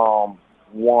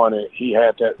won it, he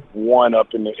had that one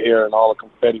up in the air and all the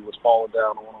confetti was falling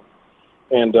down on him.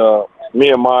 And me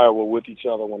and Maya were with each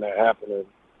other when that happened, and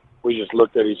we just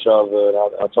looked at each other, and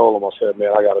I told him, I said,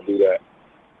 man, I got to do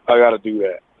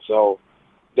that. So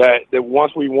that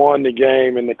once we won the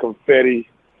game and the confetti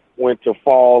went to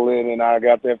falling and I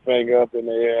got that thing up in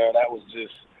the air, that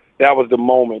was the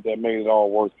moment that made it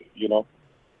all worth it,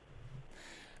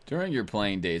 During your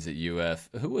playing days at UF,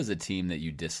 who was a team that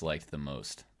you disliked the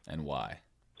most and why?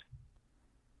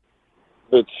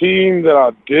 The team that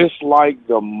I disliked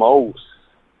the most?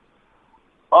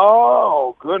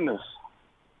 Oh, goodness.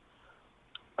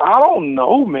 I don't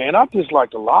know, man. I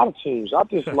disliked a lot of teams. I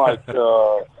disliked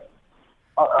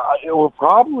it would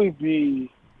probably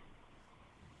be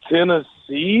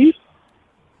Tennessee,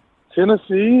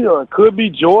 or it could be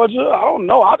Georgia. I don't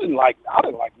know. I didn't like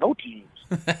no teams.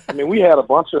 I mean, we had a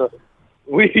bunch of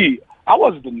I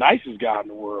wasn't the nicest guy in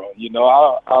the world, I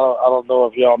don't know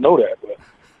if y'all know that, but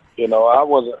I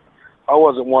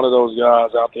wasn't one of those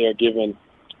guys out there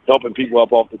helping people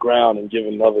up off the ground and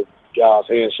giving other guys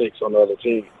handshakes on the other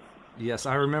team. Yes,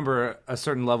 I remember a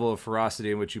certain level of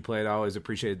ferocity in which you played. I always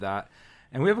appreciated that.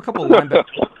 And we have a couple of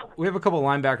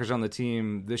linebackers on the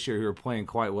team this year who are playing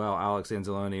quite well, Alex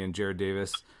Anzalone and Jared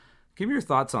Davis. Give me your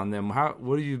thoughts on them.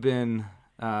 What have you been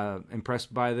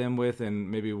impressed by them with, and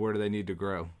maybe where do they need to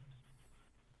grow?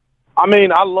 I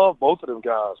mean, I love both of them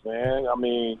guys, man. I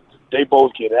mean, they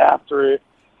both get after it.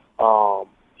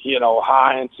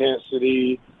 High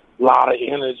intensity, a lot of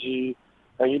energy.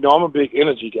 And, I'm a big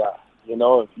energy guy.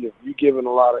 If you're giving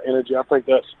a lot of energy, I think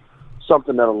that's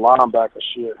something that a linebacker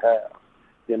should have.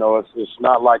 It's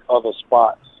not like other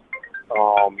spots.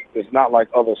 It's not like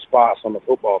other spots on the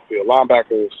football field.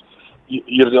 Linebackers,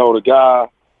 the guy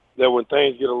that when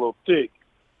things get a little thick,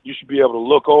 you should be able to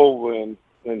look over and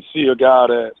see a guy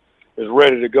that is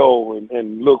ready to go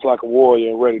and looks like a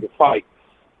warrior and ready to fight.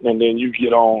 And then you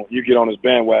get on his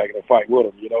bandwagon and fight with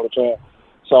him. You know what I'm saying?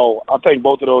 So I think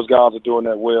both of those guys are doing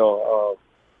that well.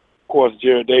 Of course,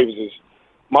 Jared Davis is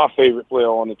my favorite player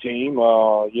on the team.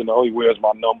 He wears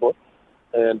my number.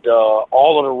 And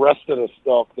all of the rest of the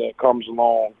stuff that comes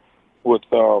along with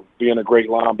being a great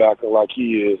linebacker like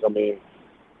he is. I mean,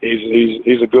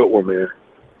 he's a good one, man.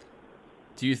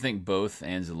 Do you think both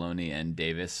Anzalone and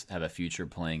Davis have a future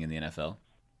playing in the NFL?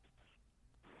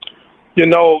 You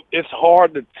know, it's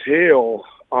hard to tell.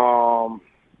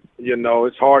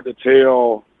 It's hard to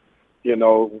tell,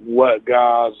 what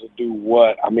guys do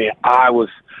what. I mean,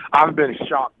 I've been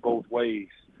shocked both ways.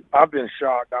 I've been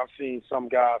shocked. I've seen some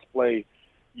guys play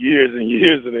years and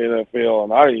years in the NFL,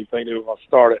 and I didn't even think they were going to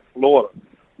start at Florida.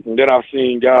 And then I've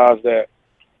seen guys that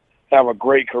have a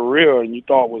great career and you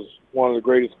thought was one of the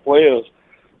greatest players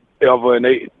ever, and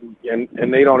they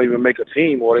don't even make a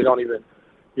team, or they don't even,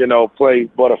 play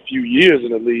but a few years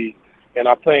in the league. And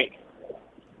I think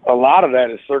a lot of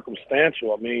that is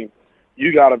circumstantial. I mean,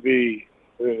 you got to be,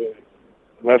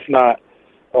 let's not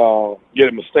get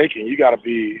it mistaken, you got to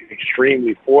be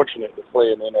extremely fortunate to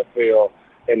play in the NFL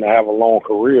and to have a long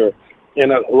career.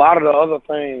 And a lot of the other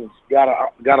things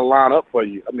gotta line up for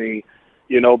you. I mean,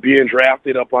 being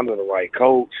drafted up under the right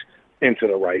coach, into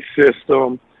the right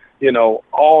system,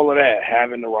 all of that,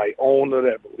 having the right owner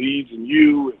that believes in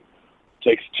you and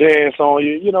takes a chance on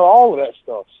you, all of that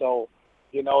stuff. So,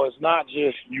 it's not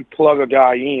just you plug a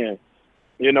guy in.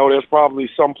 There's probably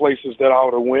some places that I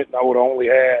would have went and I would have only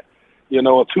had, a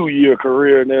 2-year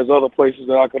career, and there's other places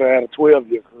that I could have had a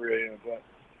 12-year career in. But,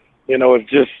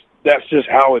 that's just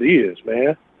how it is,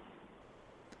 man.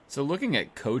 So looking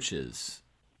at coaches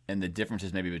and the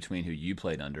differences maybe between who you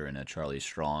played under in a Charlie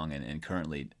Strong and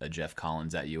currently a Jeff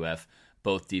Collins at UF,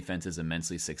 both defenses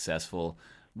immensely successful.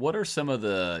 What are some of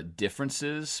the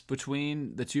differences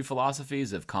between the two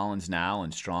philosophies of Collins now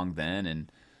and Strong then? And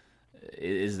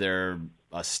is there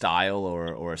a style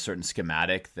or a certain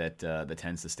schematic that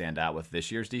tends to stand out with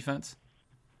this year's defense?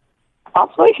 I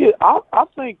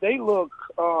think they look,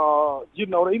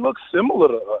 they look similar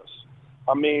to us.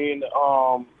 I mean,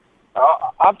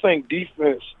 I think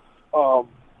defense,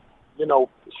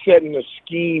 setting the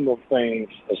scheme of things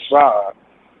aside,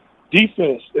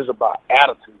 defense is about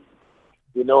attitude.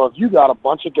 If you got a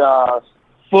bunch of guys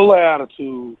full of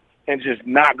attitude and just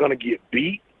not going to get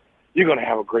beat, you're going to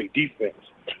have a great defense.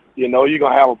 You're going to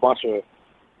have a bunch of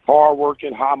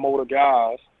hard-working, high-motor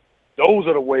guys. Those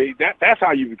are the ways. That's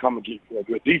how you become a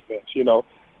good defense. They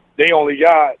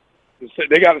got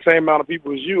the same amount of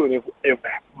people as you, and if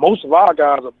most of our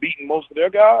guys are beating most of their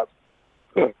guys,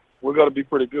 we're going to be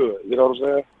pretty good. You know what I'm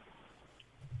saying?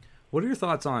 What are your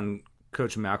thoughts on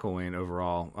Coach McElwain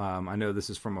overall? I know this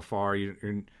is from afar. I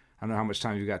don't know how much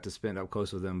time you got to spend up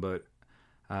close with him, but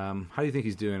how do you think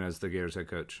he's doing as the Gators head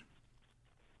coach?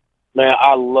 Man,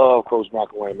 I love Coach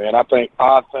McElwain, man. I think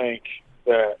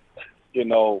that,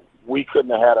 we couldn't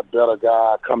have had a better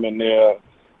guy come in there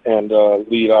and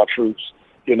lead our troops.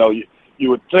 You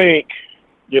would think,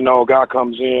 a guy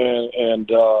comes in and,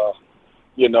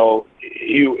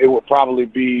 it would probably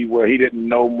be where he didn't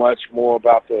know much more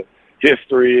about the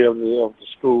history of the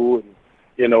school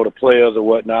and, the players or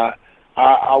whatnot.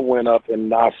 I went up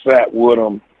and I sat with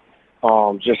him,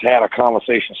 just had a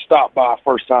conversation, stopped by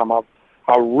first time I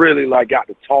really got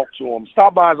to talk to him,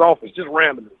 stopped by his office just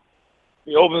randomly.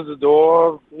 He opens the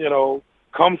door,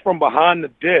 comes from behind the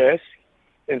desk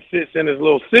and sits in his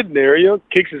little sitting area,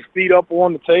 kicks his feet up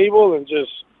on the table, and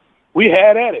we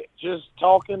had at it, just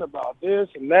talking about this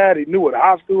and that. He knew what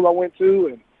high school I went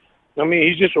to, and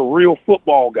he's just a real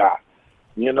football guy.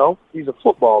 He's a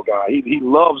football guy. He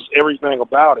loves everything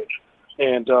about it,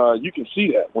 and you can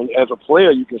see that as a player.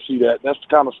 You can see that. That's the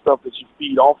kind of stuff that you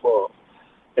feed off of,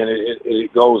 and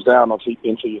it goes down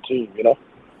into your team.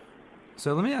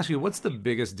 So let me ask you, what's the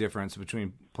biggest difference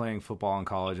between playing football in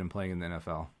college and playing in the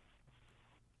NFL?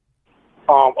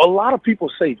 A lot of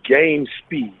people say game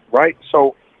speed, right?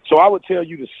 So I would tell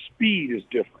you the speed is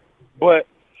different, but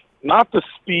not the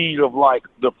speed of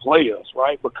the players,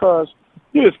 right? Because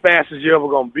you're as fast as you're ever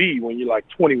going to be when you're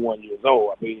 21 years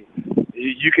old. I mean,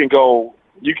 you can go,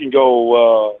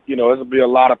 there'll be a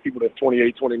lot of people that's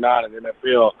 28, 29 in the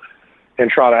NFL and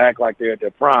try to act like they're at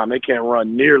their prime. They can't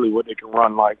run nearly what they can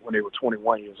run when they were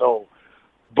 21 years old.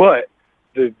 But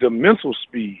the mental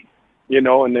speed, in the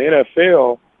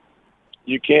NFL,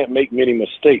 you can't make many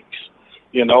mistakes,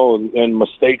 and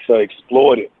mistakes are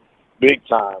exploited big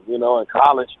time. In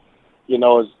college,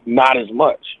 is not as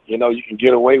much. You can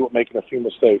get away with making a few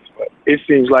mistakes, but it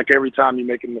seems like every time you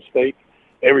make a mistake,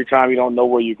 every time you don't know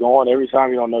where you're going, every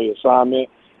time you don't know your assignment,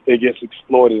 it gets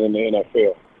exploited in the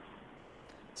NFL.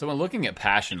 So when looking at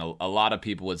passion, a lot of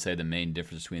people would say the main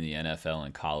difference between the NFL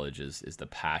and college is the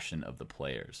passion of the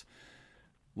players.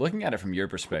 Looking at it from your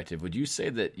perspective, would you say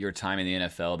that your time in the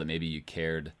NFL, that maybe you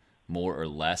cared more or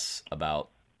less about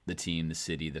the team, the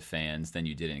city, the fans than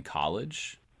you did in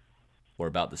college? or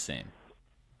about the same?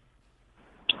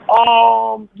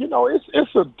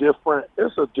 It's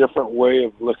a different way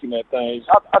of looking at things.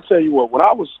 I tell you what, when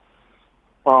I was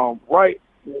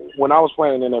when I was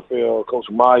playing in the NFL, Coach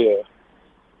Maya,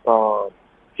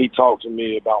 he talked to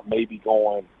me about maybe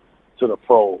going to the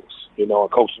pros, and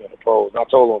coaching in the pros. And I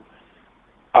told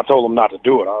him not to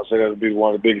do it. I said that would be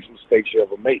one of the biggest mistakes you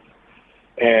ever make.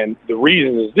 And the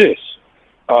reason is this: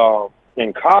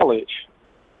 in college,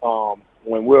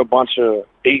 when we're a bunch of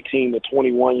 18 to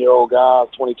 21-year-old guys,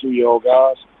 22-year-old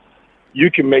guys,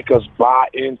 you can make us buy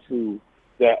into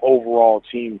that overall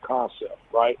team concept,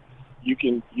 right? You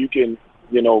can,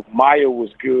 Maya was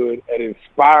good at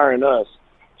inspiring us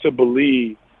to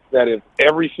believe that if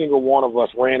every single one of us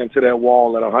ran into that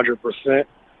wall at 100%,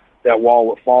 that wall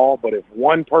would fall. But if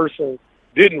one person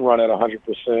didn't run at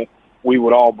 100%, we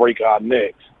would all break our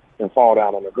necks and fall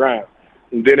down on the ground.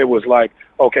 And then it was like,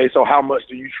 okay, so how much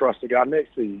do you trust the guy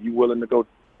next to you? You willing to go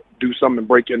do something and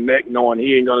break your neck knowing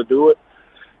he ain't going to do it?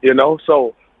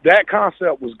 So that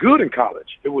concept was good in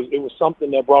college. It was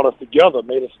something that brought us together,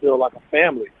 made us feel like a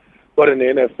family. But in the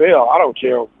NFL, I don't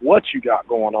care what you got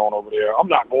going on over there. I'm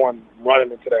not going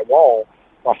running into that wall.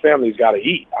 My family's got to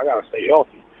eat. I got to stay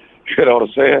healthy. You know what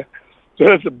I'm saying? So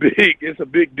it's a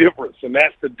big difference, and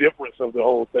that's the difference of the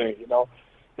whole thing.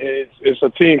 It's a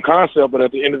team concept, but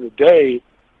at the end of the day,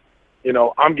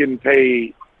 I'm getting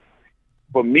paid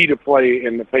for me to play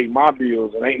and to pay my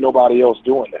bills, and ain't nobody else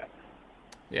doing that.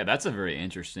 Yeah, that's a very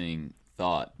interesting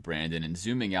thought, Brandon. And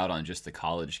zooming out on just the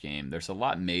college game, there's a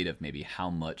lot made of maybe how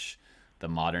much the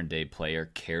modern day player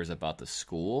cares about the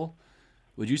school.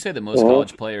 Would you say that most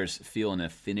college players feel an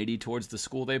affinity towards the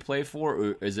school they play for,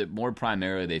 or is it more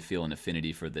primarily they feel an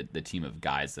affinity for the team of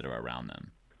guys that are around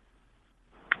them?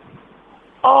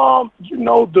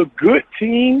 The good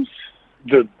teams,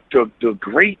 the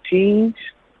great teams,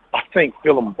 I think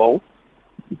feel them both.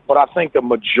 But I think the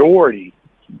majority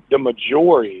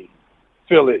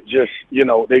feel it just,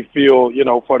 they feel,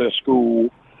 for their school,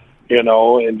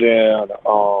 and then,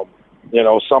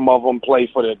 some of them play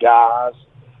for their guys,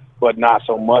 but not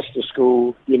so much the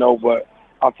school, But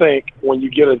I think when you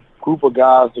get a group of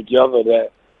guys together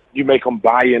that you make them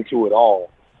buy into it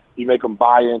all. You make them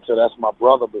buy into, that's my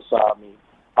brother beside me.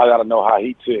 I got to know how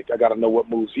he tick. I got to know what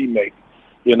moves he makes.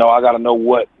 I got to know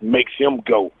what makes him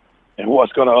go and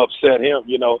what's going to upset him.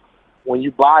 When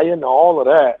you buy into all of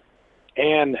that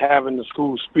and having the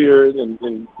school spirit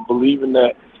and believing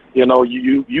that, you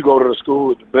go to the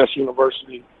school at the best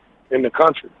university in the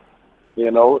country,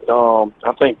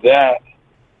 I think that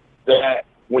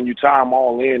when you tie them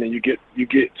all in and you get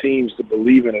teams to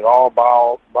believe in it all,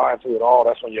 buy into it all,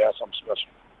 that's when you have something special.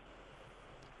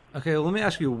 Okay, well, let me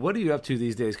ask you, what are you up to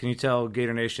these days? Can you tell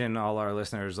Gator Nation, all our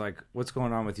listeners, what's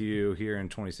going on with you here in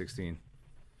 2016?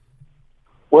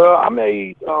 Well, I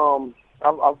made I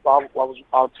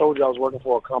told you I was working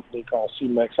for a company called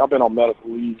CMEX. I've been on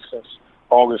medical leave since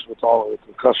August with all of the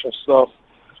concussion stuff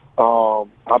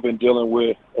I've been dealing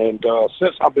with. And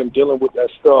since I've been dealing with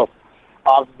that stuff,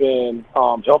 I've been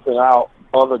helping out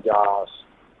other guys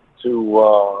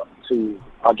to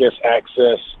I guess,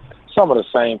 access some of the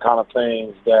same kind of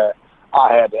things that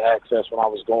I had to access when I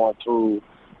was going through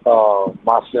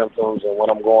my symptoms and when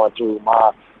I'm going through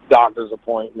my doctor's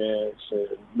appointments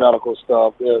and medical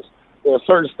stuff. There's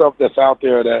certain stuff that's out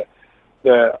there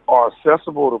that are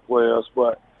accessible to players,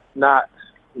 but not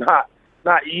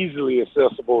easily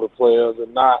accessible to players,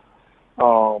 and not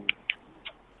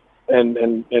and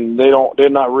they're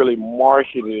not really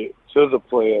marketed to the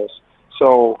players.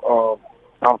 So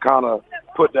I've kind of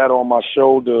put that on my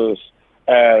shoulders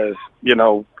as,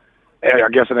 I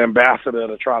guess an ambassador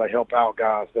to try to help out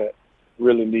guys that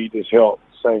really need this help.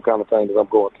 Same kind of thing that I'm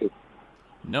going through.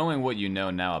 Knowing what you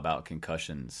know now about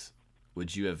concussions,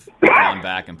 would you have gone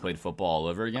back and played football all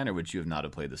over again, or would you have not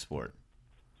have played the sport?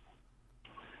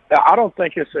 I don't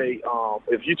think it's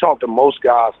if you talk to most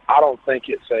guys, I don't think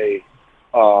it's a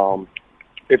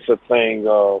thing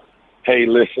of, hey,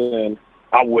 listen,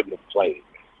 I wouldn't have played.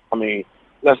 I mean,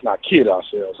 let's not kid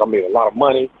ourselves. I made a lot of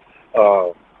money.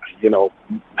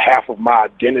 Half of my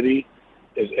identity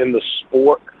is in the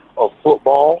sport of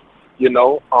football.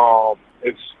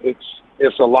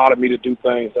 It's allowed me to do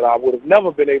things that I would have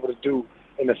never been able to do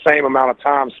in the same amount of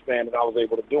time span that I was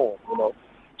able to do them.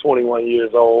 21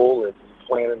 years old and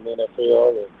playing in the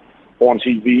NFL and on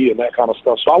TV and that kind of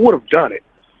stuff. So I would have done it.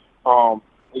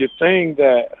 The thing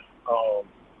that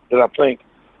I think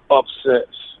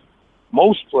upsets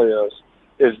most players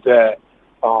is that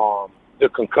the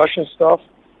concussion stuff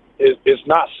is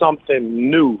not something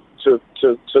new to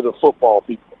the football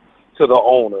people, to the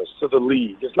owners, to the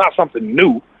league. It's not something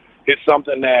new. It's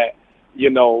something that,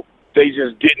 they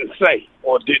just didn't say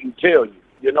or didn't tell you.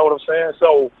 You know what I'm saying?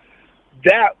 So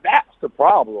that's the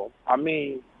problem. I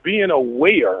mean, being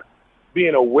aware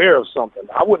of something.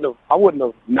 I wouldn't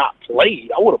have not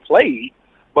played. I would have played,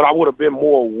 but I would have been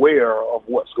more aware of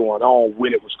what's going on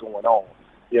when it was going on.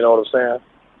 You know what I'm saying?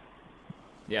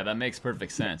 Yeah, that makes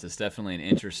perfect sense. It's definitely an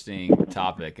interesting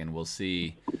topic, and we'll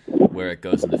see where it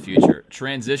goes in the future.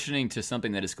 Transitioning to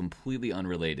something that is completely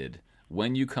unrelated.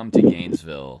 When you come to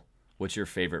Gainesville, what's your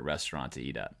favorite restaurant to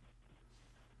eat at?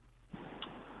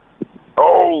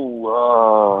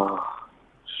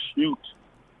 Shoot.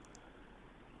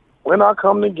 When I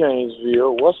come to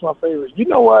Gainesville, what's my favorite? You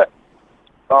know what?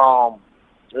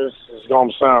 This is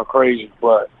going to sound crazy,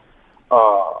 but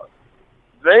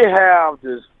they have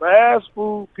this fast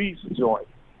food pizza joint.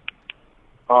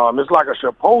 It's like a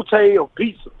Chipotle of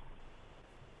pizza.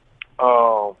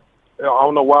 I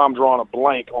don't know why I'm drawing a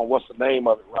blank on what's the name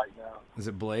of it right now. Is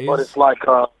it Blaze? But it's like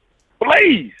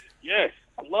Blaze. Yes,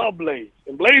 I love Blaze.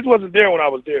 And Blaze wasn't there when I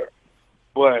was there.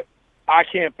 But I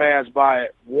can't pass by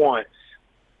it once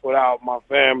without me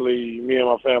and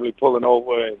my family pulling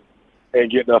over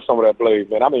and getting us some of that Blaze,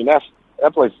 man. I mean, that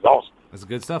place is awesome. That's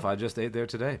good stuff. I just ate there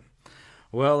today.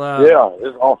 Well, yeah,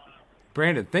 it's awesome.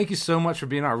 Brandon, thank you so much for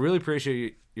being on. I really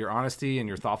appreciate your honesty and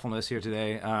your thoughtfulness here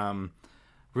today.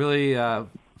 Really had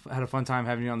a fun time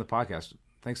having you on the podcast.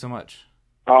 Thanks so much.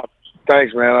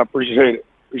 Thanks, man. I appreciate it.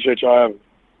 Appreciate y'all having me.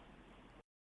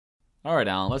 All right,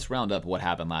 Alan, let's round up what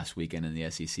happened last weekend in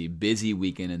the SEC. Busy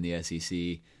weekend in the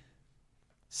SEC.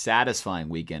 Satisfying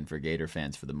weekend for Gator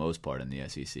fans for the most part in the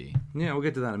SEC. Yeah, we'll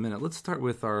get to that in a minute. Let's start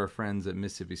with our friends at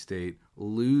Mississippi State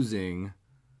losing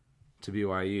to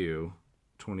BYU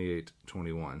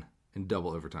 28-21 in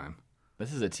double overtime.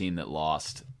 This is a team that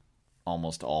lost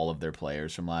almost all of their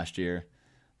players from last year.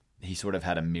 He sort of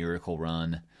had a miracle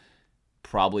run.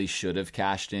 Probably should have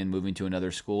cashed in moving to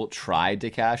another school. Tried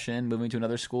to cash in moving to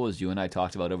another school, as you and I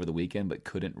talked about over the weekend, but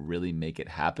couldn't really make it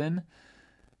happen.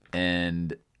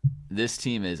 And this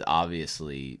team is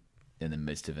obviously in the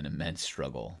midst of an immense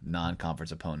struggle.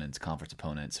 Non-conference opponents, conference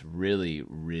opponents, really,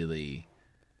 really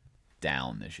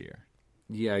down this year.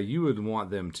 Yeah, you would want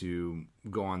them to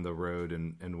go on the road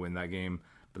and win that game,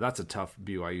 but that's a tough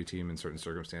BYU team in certain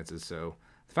circumstances. So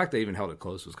the fact they even held it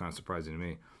close was kind of surprising to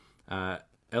me.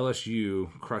 LSU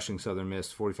crushing Southern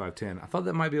Miss 45-10. I thought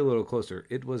that might be a little closer.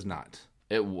 It was not.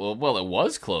 It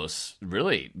was close,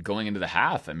 really, going into the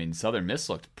half. I mean, Southern Miss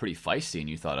looked pretty feisty, and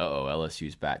you thought,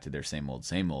 LSU's back to their same old.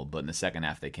 But in the second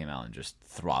half, they came out and just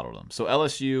throttled them. So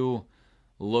LSU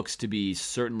looks to be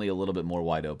certainly a little bit more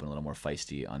wide open, a little more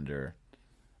feisty under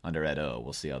Ed O.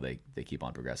 We'll see how they keep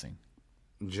on progressing.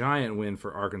 Giant win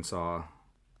for Arkansas,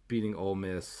 beating Ole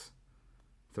Miss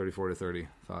 34-30.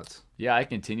 Thoughts? Yeah, I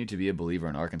continue to be a believer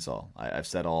in Arkansas. I've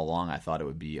said all along I thought it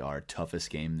would be our toughest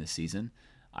game this season.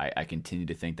 I continue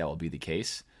to think that will be the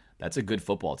case. That's a good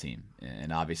football team.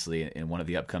 And obviously, in one of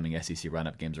the upcoming SEC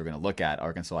run-up games we're going to look at,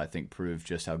 Arkansas, I think, proved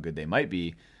just how good they might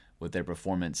be with their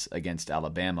performance against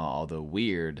Alabama, although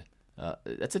weird.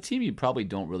 That's a team you probably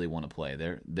don't really want to play.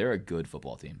 They're a good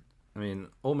football team. I mean,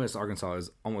 Ole Miss Arkansas is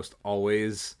almost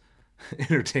always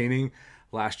entertaining.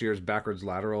 Last year's backwards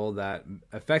lateral that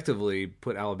effectively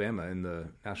put Alabama in the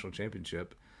national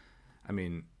championship. I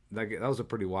mean, that was a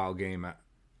pretty wild game.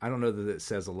 I don't know that it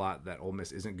says a lot that Ole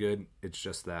Miss isn't good. It's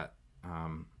just that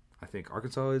I think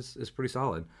Arkansas is pretty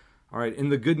solid. All right, in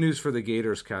the good news for the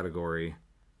Gators category,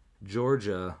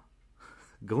 Georgia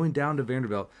going down to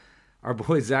Vanderbilt. Our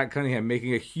boy Zach Cunningham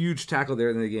making a huge tackle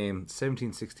there in the game,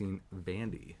 17-16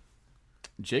 Vandy.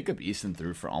 Jacob Eason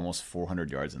threw for almost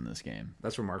 400 yards in this game.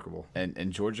 That's remarkable.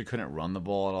 And Georgia couldn't run the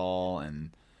ball at all. And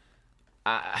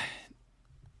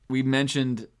we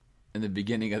mentioned in the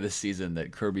beginning of the season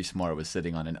that Kirby Smart was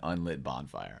sitting on an unlit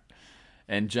bonfire.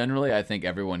 And generally, I think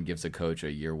everyone gives a coach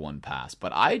a year one pass.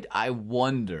 But I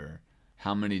wonder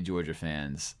how many Georgia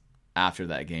fans after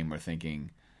that game were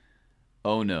thinking,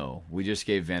 oh no, we just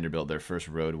gave Vanderbilt their first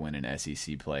road win in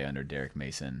SEC play under Derek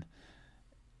Mason.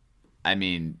 I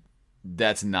mean,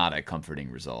 that's not a comforting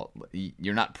result.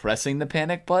 You're not pressing the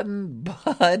panic button,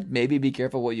 but maybe be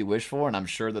careful what you wish for. And I'm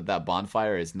sure that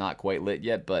bonfire is not quite lit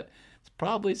yet, but it's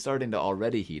probably starting to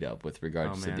already heat up with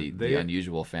regards to the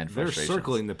unusual fan frustrations. They're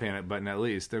circling the panic button at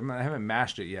least. They haven't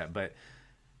mashed it yet, but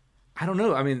I don't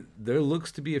know. I mean, there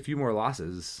looks to be a few more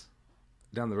losses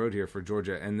down the road here for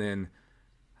Georgia. And then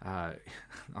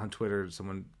on Twitter,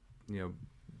 someone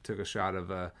took a shot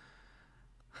of a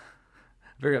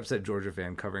very upset Georgia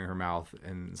fan covering her mouth,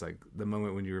 and it's like the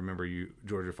moment when you remember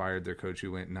Georgia fired their coach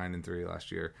who went 9-3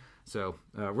 last year. So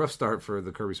rough start for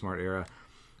the Kirby Smart era.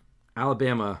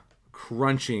 Alabama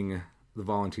crunching the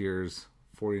Volunteers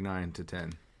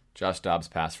 49-10. Josh Dobbs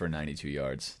passed for 92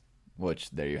 yards, which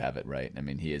there you have it, right? I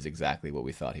mean, he is exactly what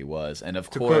we thought he was. And of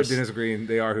course, to quote Dennis Green,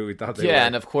 they are who we thought they were. Yeah,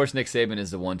 and of course Nick Saban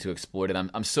is the one to exploit it.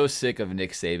 I'm so sick of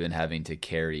Nick Saban having to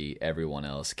carry everyone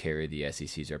else, carry the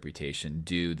SEC's reputation,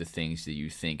 do the things that you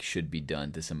think should be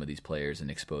done to some of these players and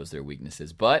expose their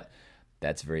weaknesses. But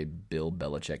that's very Bill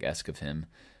Belichick-esque of him.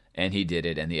 And he did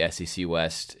it, and the SEC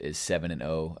West is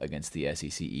 7-0 against the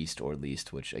SEC East or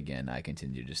least, which, again, I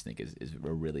continue to just think is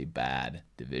a really bad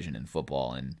division in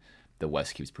football, and the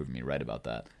West keeps proving me right about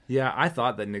that. Yeah, I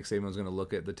thought that Nick Saban was going to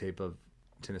look at the tape of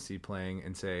Tennessee playing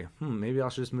and say, maybe I'll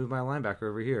just move my linebacker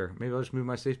over here. Maybe I'll just move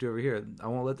my safety over here. I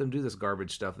won't let them do this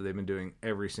garbage stuff that they've been doing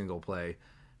every single play.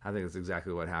 I think that's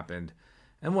exactly what happened.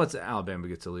 And once Alabama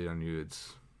gets a lead on you,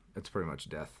 it's pretty much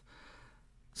death.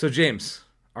 So, James,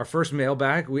 our first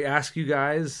mailbag, we asked you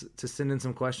guys to send in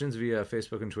some questions via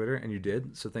Facebook and Twitter, and you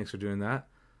did, so thanks for doing that.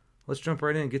 Let's jump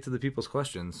right in and get to the people's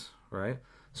questions, right?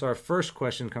 So our first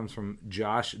question comes from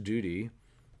Josh Duty,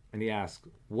 and he asks,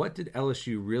 what did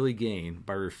LSU really gain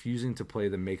by refusing to play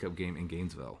the makeup game in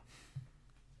Gainesville?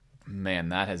 Man,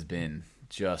 that has been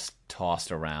just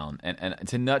tossed around. And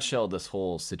to nutshell this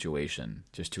whole situation,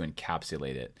 just to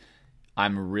encapsulate it,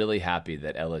 I'm really happy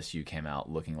that LSU came out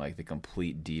looking like the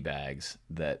complete D-bags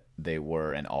that they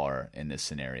were and are in this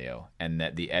scenario, and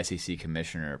that the SEC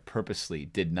commissioner purposely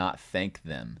did not thank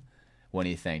them when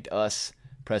he thanked us,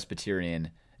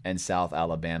 Presbyterian, and South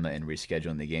Alabama in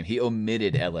rescheduling the game. He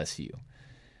omitted LSU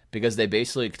because they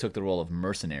basically took the role of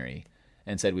mercenary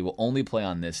and said, we will only play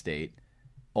on this date,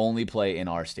 only play in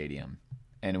our stadium.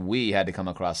 And we had to come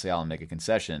across the aisle and make a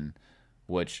concession,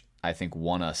 which I think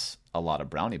won us a lot of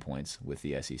brownie points with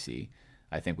the SEC.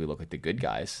 I think we look like the good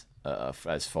guys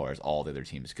as far as all the other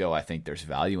teams go. I think there's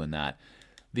value in that.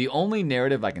 The only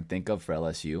narrative I can think of for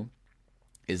LSU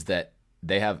is that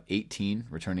they have 18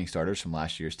 returning starters from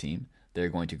last year's team. They're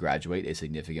going to graduate a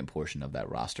significant portion of that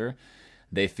roster.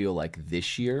 They feel like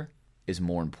this year is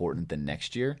more important than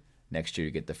next year. Next year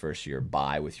you get the first year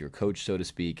bye with your coach, so to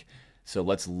speak. So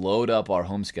let's load up our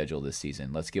home schedule this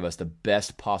season. Let's give us the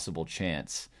best possible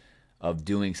chance of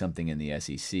doing something in the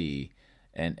SEC,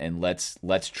 and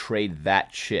let's trade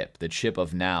that chip, the chip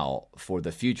of now, for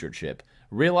the future chip,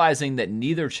 realizing that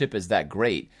neither chip is that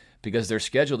great because their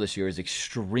schedule this year is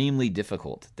extremely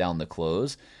difficult down the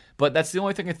close. But that's the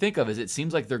only thing I think of is it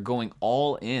seems like they're going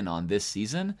all in on this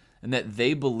season and that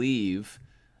they believe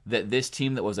that this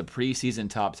team that was a preseason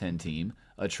top 10 team,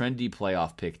 a trendy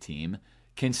playoff pick team,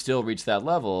 can still reach that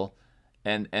level,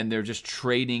 and they're just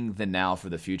trading the now for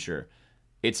the future.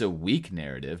 It's a weak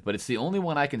narrative, but it's the only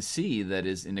one I can see that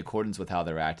is in accordance with how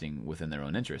they're acting within their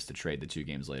own interest to trade the 2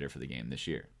 games later for the game this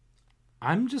year.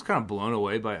 I'm just kind of blown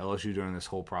away by LSU during this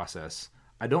whole process.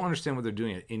 I don't understand what they're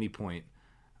doing at any point.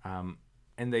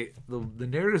 And the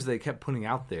narratives they kept putting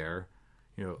out there,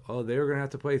 they were going to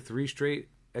have to play 3 straight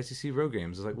SEC road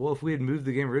games. It's like, well, if we had moved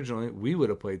the game originally, we would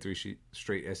have played 3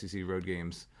 straight SEC road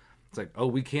games. It's like, oh,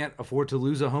 we can't afford to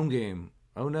lose a home game.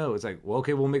 Oh, no. It's like, well,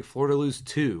 okay, we'll make Florida lose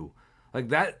 2. Like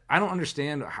that, I don't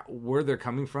understand where they're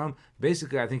coming from.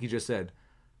 Basically, I think he just said,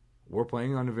 we're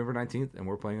playing on November 19th, and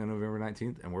we're playing on November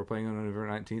 19th, and we're playing on November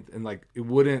 19th, and like it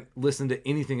wouldn't listen to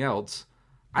anything else.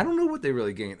 I don't know what they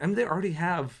really gained. I mean, they already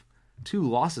have 2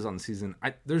 losses on the season.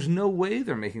 There's no way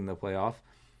they're making the playoff.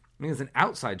 I mean, it's an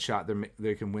outside shot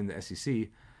they can win the SEC.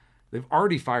 They've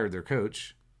already fired their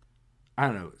coach. I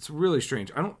don't know. It's really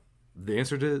strange. The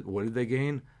answer to what did they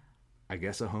gain? I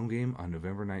guess a home game on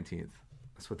November 19th.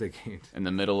 That's what they gained. In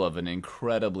the middle of an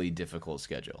incredibly difficult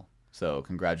schedule. So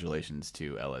congratulations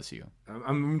to LSU.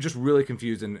 I'm just really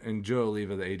confused, and Joe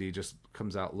Oliva, the AD, just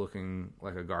comes out looking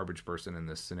like a garbage person in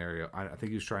this scenario. I think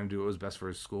he was trying to do what was best for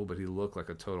his school, but he looked like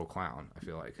a total clown, I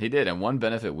feel like. He did, and one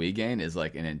benefit we gain is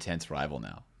like an intense rival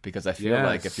now. Because I feel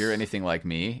like if you're anything like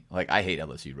me, like I hate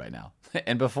LSU right now.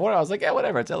 And before I was like, yeah,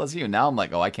 whatever, it's LSU. Now I'm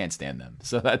like, oh, I can't stand them.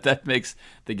 So that makes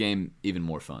the game even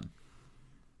more fun.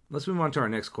 Let's move on to our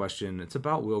next question. It's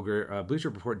about Wilger. Bleacher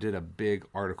Report did a big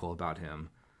article about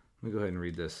him. Let me go ahead and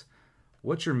read this.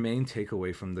 What's your main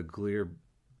takeaway from the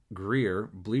Greer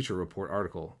Bleacher Report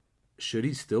article? Should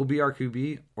he still be our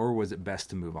QB, or was it best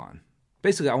to move on?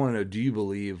 Basically, I want to know, do you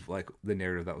believe like the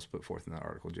narrative that was put forth in that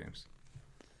article, James?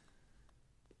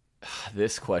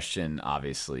 This question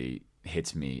obviously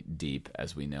hits me deep,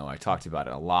 as we know. I talked about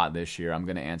it a lot this year. I'm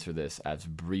going to answer this as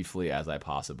briefly as I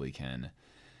possibly can.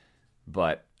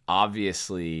 But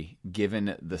obviously,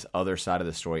 given this other side of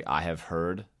the story I have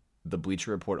heard, the Bleacher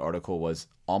Report article was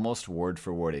almost word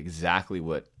for word exactly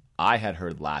what I had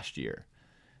heard last year.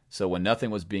 So when nothing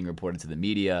was being reported to the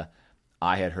media,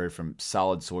 I had heard from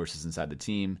solid sources inside the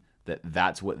team that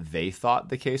that's what they thought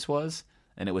the case was.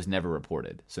 and it was never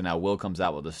reported. So now Will comes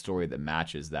out with a story that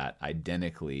matches that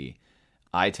identically.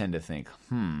 I tend to think,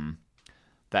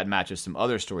 that matches some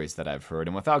other stories that I've heard.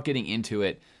 And without getting into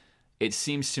it, it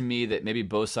seems to me that maybe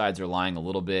both sides are lying a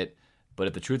little bit, but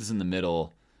if the truth is in the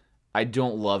middle, I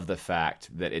don't love the fact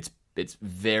that it's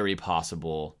very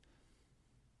possible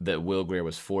that Will Grier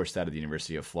was forced out of the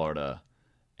University of Florida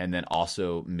and then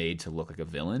also made to look like a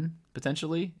villain,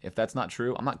 potentially. If that's not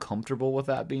true, I'm not comfortable with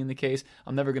that being the case.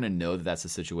 I'm never going to know that that's the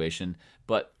situation.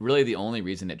 But really the only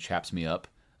reason it chaps me up,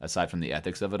 aside from the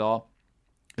ethics of it all,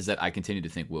 is that I continue to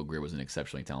think Will Grier was an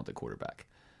exceptionally talented quarterback.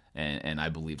 And I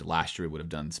believed last year would have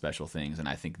done special things, and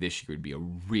I think this year would be a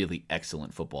really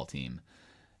excellent football team.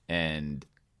 And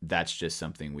that's just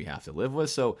something we have to live with.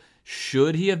 So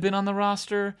should he have been on the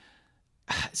roster?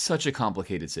 Such a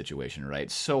complicated situation,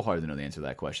 right? So hard to know the answer to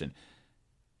that question.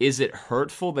 Is it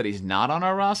hurtful that he's not on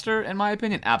our roster, in my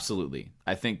opinion? Absolutely.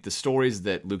 I think the stories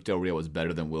that Luke Del Rio was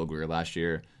better than Will Grier last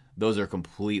year, those are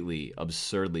completely,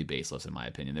 absurdly baseless, in my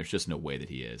opinion. There's just no way that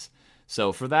he is.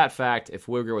 So for that fact, if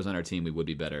Will Grier was on our team, we would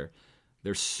be better.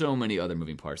 There's so many other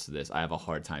moving parts to this. I have a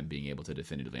hard time being able to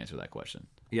definitively answer that question.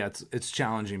 Yeah, it's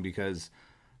challenging because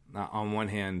on one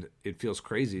hand, it feels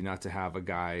crazy not to have a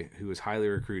guy who was highly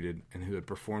recruited and who had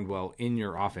performed well in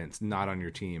your offense, not on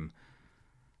your team.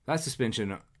 That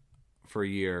suspension for a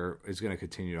year is going to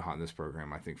continue to haunt this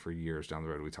program, I think, for years down the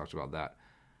road. We talked about that.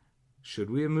 Should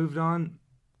we have moved on?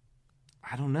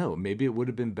 I don't know. Maybe it would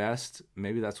have been best.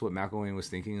 Maybe that's what McElwain was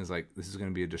thinking, is like, this is going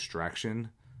to be a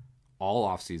distraction all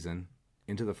offseason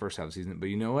into the first half of the season. But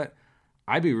you know what?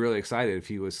 I'd be really excited if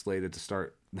he was slated to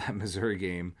start that Missouri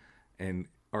game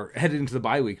or headed into the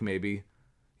bye week maybe,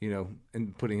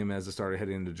 and putting him as a starter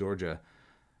heading into Georgia.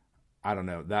 I don't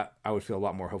know. That I would feel a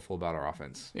lot more hopeful about our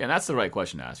offense. Yeah, and that's the right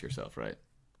question to ask yourself, right?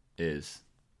 Is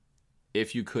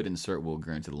if you could insert Will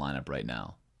Grier into the lineup right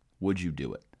now, would you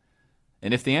do it?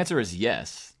 And if the answer is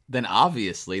yes, then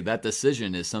obviously that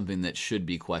decision is something that should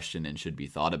be questioned and should be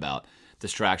thought about.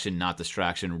 Distraction, not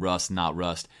distraction, rust, not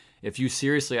rust. If you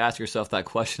seriously ask yourself that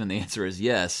question and the answer is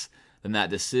yes, then that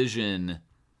decision,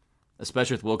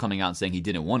 especially with Will coming out and saying he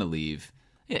didn't want to leave,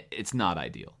 it's not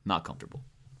ideal, not comfortable.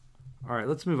 All right,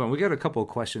 let's move on. We got a couple of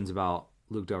questions about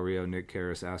Luke Del Rio. Nick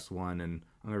Karras asked one, and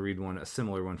I'm going to read one, a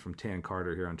similar one from Tan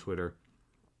Carter here on Twitter.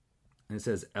 And it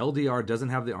says, LDR doesn't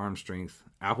have the arm strength.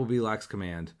 Appleby lacks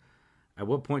command. At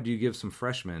what point do you give some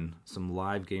freshmen some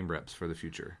live game reps for the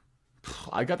future?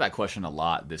 I got that question a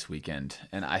lot this weekend,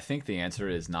 and I think the answer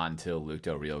is not until Luke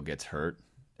Del Rio gets hurt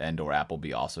and or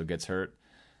Appleby also gets hurt.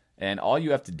 And all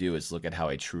you have to do is look at how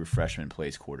a true freshman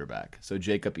plays quarterback. So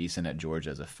Jacob Eason at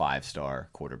Georgia is a 5-star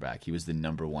quarterback. He was the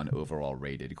number 1 overall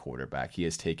rated quarterback. He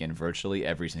has taken virtually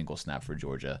every single snap for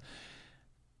Georgia.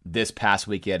 This past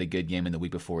week, he had a good game, and the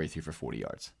week before, he threw for 40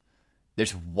 yards. They're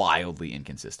just wildly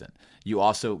inconsistent. You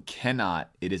also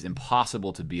it is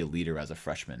impossible to be a leader as a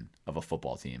freshman of a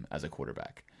football team as a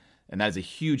quarterback. And that is a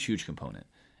huge, huge component.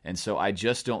 And so I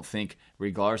just don't think,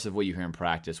 regardless of what you hear in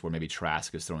practice, where maybe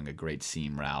Trask is throwing a great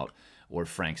seam route or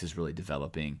Franks is really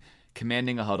developing,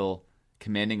 commanding a huddle,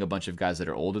 commanding a bunch of guys that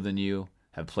are older than you,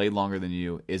 have played longer than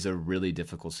you, is a really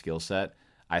difficult skill set.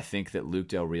 I think that Luke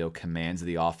Del Rio commands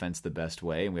the offense the best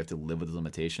way, and we have to live with the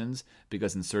limitations,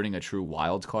 because inserting a true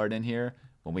wild card in here,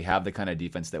 when we have the kind of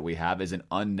defense that we have, is an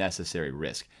unnecessary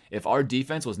risk. If our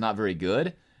defense was not very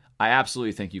good, I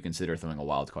absolutely think you consider throwing a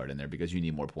wild card in there because you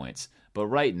need more points. But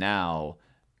right now,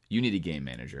 you need a game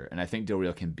manager, and I think Del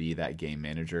Rio can be that game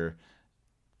manager.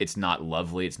 It's not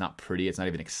lovely, it's not pretty, it's not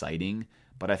even exciting,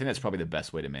 but I think that's probably the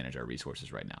best way to manage our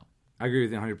resources right now. I agree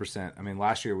with you 100%. I mean,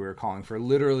 last year we were calling for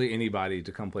literally anybody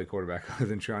to come play quarterback other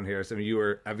than Treon Harris. I mean, you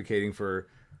were advocating for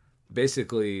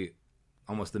basically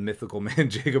almost the mythical man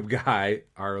Jacob Guy.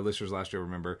 Our listeners last year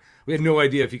remember. We had no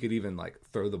idea if he could even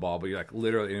throw the ball, but you're like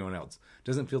literally anyone else.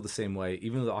 Doesn't feel the same way.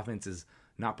 Even though the offense is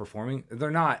not performing,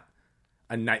 they're not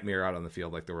a nightmare out on the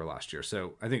field like they were last year.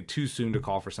 So I think too soon to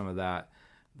call for some of that.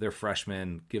 They're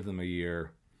freshmen. Give them a year.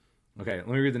 Okay, let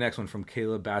me read the next one from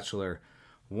Caleb Batchelor.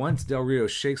 Once Del Rio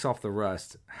shakes off the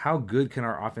rust, how good can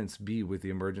our offense be with the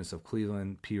emergence of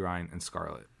Cleveland, Pirine, and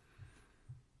Scarlett?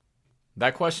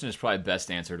 That question is probably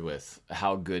best answered with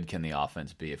how good can the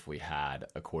offense be if we had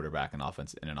a quarterback and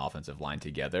an offensive line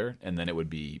together, and then it would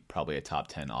be probably a top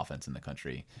 10 offense in the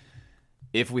country.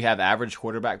 If we have average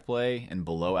quarterback play and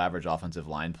below average offensive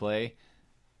line play,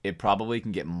 it probably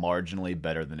can get marginally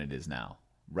better than it is now.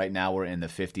 Right now we're in the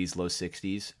 50s, low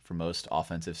 60s for most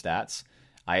offensive stats.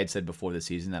 I had said before the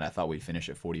season that I thought we'd finish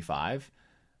at 45,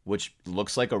 which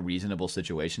looks like a reasonable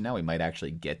situation now. We might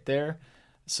actually get there.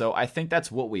 So I think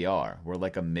that's what we are. We're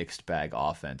like a mixed bag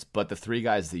offense. But the 3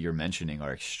 guys that you're mentioning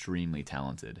are extremely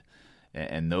talented.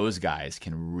 And those guys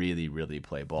can really, really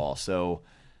play ball. So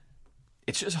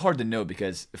it's just hard to know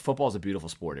because football is a beautiful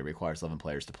sport. It requires 11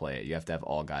 players to play it. You have to have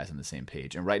all guys on the same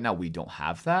page. And right now we don't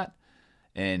have that.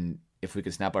 And if we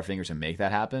could snap our fingers and make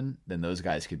that happen, then those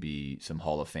guys could be some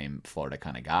Hall of Fame Florida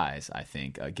kind of guys, I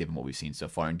think, given what we've seen so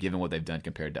far and given what they've done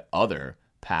compared to other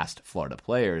past Florida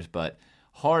players. But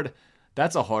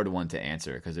that's a hard one to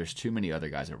answer because there's too many other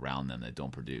guys around them that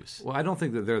don't produce. Well, I don't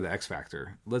think that they're the X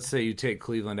factor. Let's say you take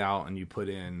Cleveland out and you put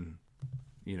in,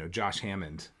 Josh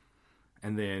Hammond,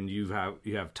 and then you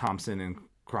have Thompson and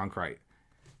Cronkite.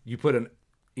 You put an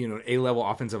A-level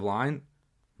offensive line.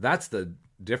 That's the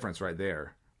difference right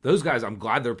there. Those guys, I'm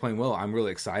glad they're playing well. I'm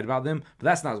really excited about them, but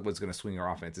that's not what's going to swing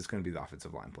our offense. It's going to be the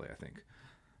offensive line play, I think.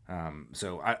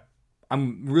 So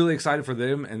I'm really excited for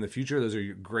them in the future. Those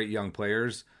are great young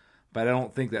players, but I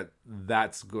don't think that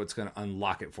that's what's going to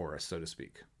unlock it for us, so to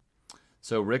speak.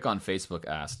 So Rick on Facebook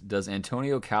asked, does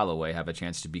Antonio Callaway have a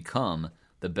chance to become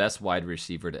the best wide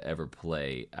receiver to ever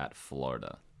play at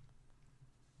Florida?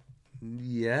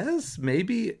 Yes,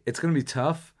 maybe. It's going to be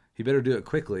tough. He better do it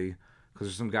quickly because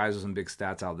there's some guys with some big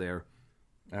stats out there.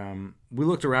 We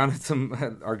looked around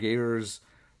at our Gators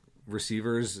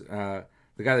receivers. The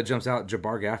guy that jumps out,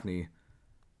 Jabbar Gaffney,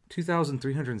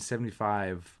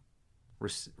 2,375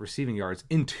 receiving yards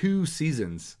in 2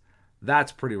 seasons.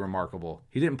 That's pretty remarkable.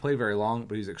 He didn't play very long,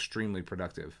 but he's extremely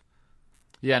productive.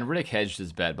 Yeah, and Rick hedged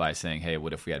his bet by saying, hey,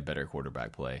 what if we had better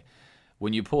quarterback play?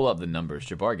 When you pull up the numbers,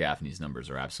 Jabbar Gaffney's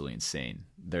numbers are absolutely insane.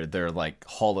 They're like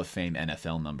Hall of Fame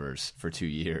NFL numbers for 2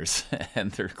 years,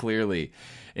 and they're clearly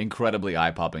incredibly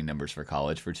eye-popping numbers for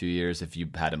college for 2 years. If you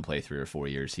had him play 3 or 4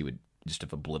 years, he would just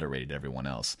have obliterated everyone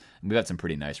else. And we've got some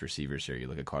pretty nice receivers here. You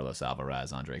look at Carlos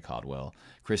Alvarez, Andre Caldwell,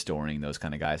 Chris Doring, those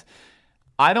kind of guys.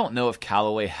 I don't know if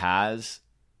Callaway has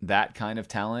that kind of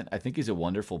talent. I think he's a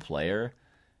wonderful player.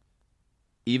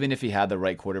 Even if he had the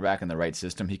right quarterback and the right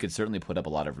system, he could certainly put up a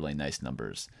lot of really nice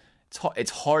numbers. It's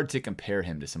hard to compare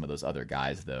him to some of those other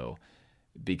guys, though,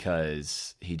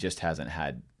 because he just hasn't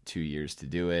had 2 years to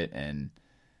do it, and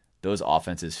those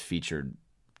offenses featured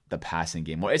the passing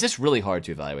game more. It's just really hard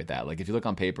to evaluate that. Like, if you look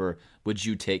on paper, would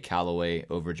you take Callaway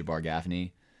over Jabbar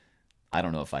Gaffney? I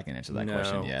don't know if I can answer that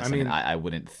question. Yes, I mean, I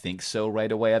wouldn't think so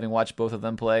right away, having watched both of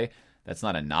them play. That's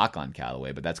not a knock on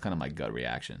Callaway, but that's kind of my gut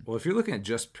reaction. Well, if you're looking at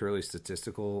just purely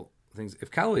statistical things, if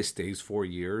Callaway stays 4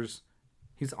 years,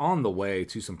 he's on the way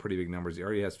to some pretty big numbers. He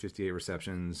already has 58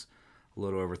 receptions, a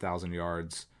little over 1,000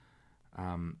 yards.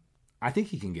 I think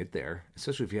he can get there,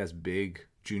 especially if he has big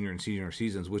junior and senior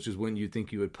seasons, which is when you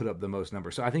think you would put up the most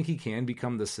numbers. So I think he can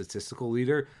become the statistical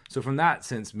leader. So from that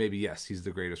sense, maybe, yes, he's the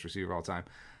greatest receiver of all time.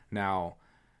 Now,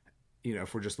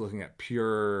 if we're just looking at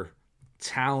pure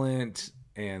talent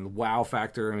and wow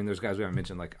factor, I mean, there's guys we haven't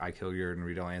mentioned like Ike Hilliard and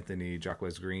Riddle Anthony,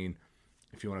 Jacquez Green.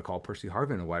 If you want to call Percy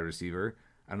Harvin a wide receiver,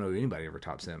 I don't know if anybody ever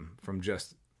tops him from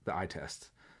just the eye test.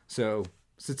 So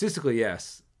statistically,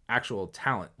 yes. Actual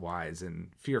talent-wise and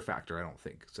fear factor, I don't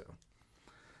think so.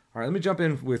 All right, let me jump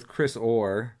in with Chris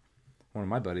Orr, one of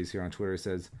my buddies here on Twitter.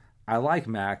 Says, I like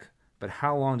Mac, but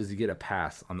how long does he get a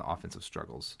pass on the offensive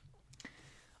struggles?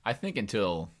 I think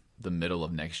until the middle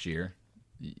of next year.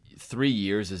 3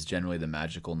 years is generally the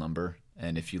magical number.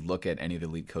 And if you look at any of the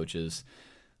elite coaches,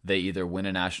 they either win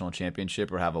a national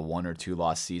championship or have a 1 or 2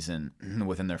 loss season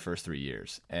within their first 3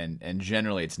 years. And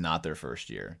generally, it's not their first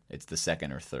year. It's the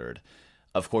second or third.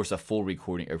 Of course, a full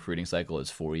recruiting cycle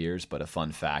is 4 years, but a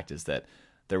fun fact is that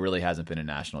there really hasn't been a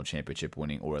national championship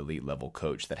winning or elite level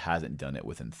coach that hasn't done it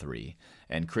within 3.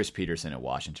 And Chris Peterson at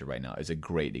Washington right now is a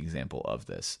great example of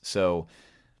this. So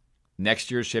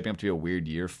next year is shaping up to be a weird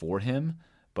year for him,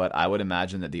 but I would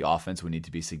imagine that the offense would need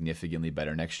to be significantly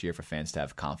better next year for fans to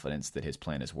have confidence that his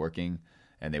plan is working,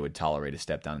 and they would tolerate a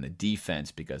step down in the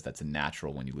defense because that's a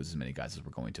natural when you lose as many guys as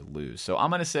we're going to lose. So I'm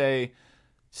going to say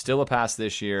still a pass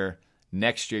this year.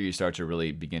 Next year, you start to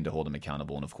really begin to hold him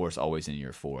accountable. And, of course, always in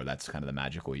year 4, that's kind of the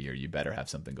magical year. You better have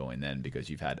something going then because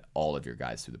you've had all of your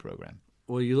guys through the program.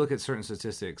 Well, you look at certain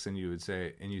statistics and you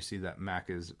see that Mac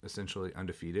is essentially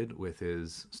undefeated with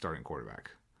his starting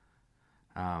quarterback.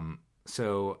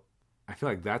 So I feel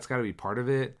like that's got to be part of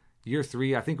it. Year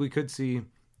 3, I think we could see,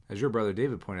 as your brother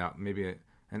David pointed out, maybe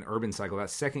an urban cycle. That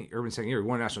second year, we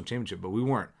won a national championship, but we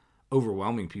weren't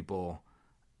overwhelming people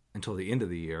until the end of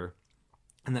the year.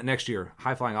 And that next year,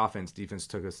 high-flying offense, defense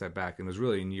took a step back, and it was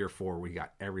really in year 4 we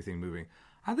got everything moving.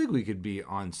 I think we could be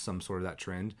on some sort of that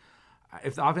trend.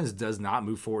 If the offense does not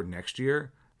move forward next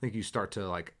year, I think you start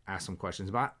to ask some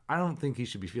questions. But I don't think he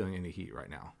should be feeling any heat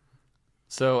right now.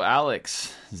 So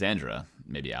Alex Zandra,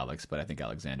 maybe Alex, but I think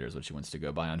Alexander is what she wants to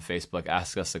go by on Facebook,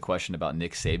 asks us a question about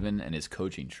Nick Saban and his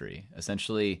coaching tree.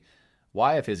 Essentially,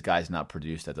 Why have his guys not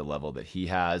produced at the level that he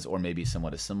has, or maybe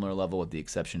somewhat a similar level with the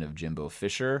exception of Jimbo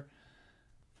Fisher?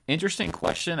 Interesting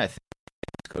question. I think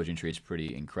his coaching tree is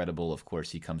pretty incredible. Of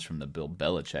course, he comes from the Bill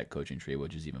Belichick coaching tree,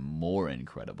 which is even more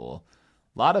incredible.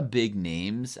 A lot of big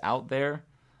names out there.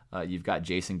 You've got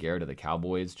Jason Garrett of the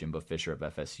Cowboys, Jimbo Fisher of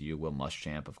FSU, Will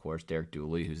Muschamp, of course, Derek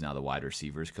Dooley, who's now the wide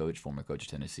receivers coach, former coach of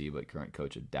Tennessee, but current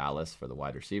coach of Dallas for the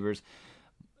wide receivers.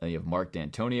 You have Mark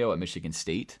D'Antonio at Michigan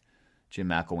State, Jim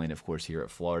McElwain, of course, here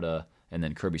at Florida, and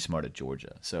then Kirby Smart at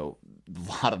Georgia. So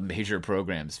a lot of major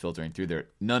programs filtering through there.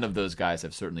 None of those guys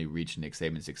have certainly reached Nick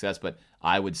Saban's success, but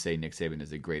I would say Nick Saban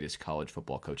is the greatest college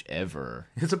football coach ever.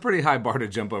 It's a pretty high bar to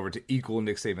jump over to equal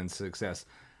Nick Saban's success.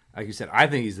 Like you said, I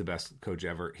think he's the best coach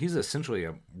ever. He's essentially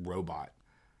a robot.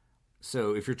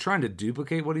 So if you're trying to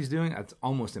duplicate what he's doing, that's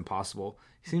almost impossible.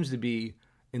 He seems to be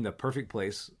in the perfect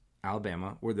place,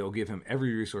 Alabama, where they'll give him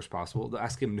every resource possible. They'll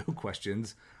ask him no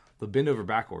questions. They'll bend over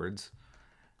backwards.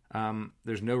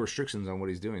 There's no restrictions on what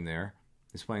he's doing there.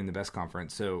 He's playing the best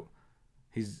conference. So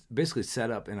he's basically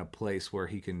set up in a place where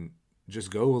he can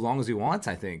just go as long as he wants,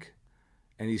 I think.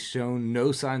 And he's shown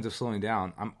no signs of slowing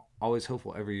down. I'm always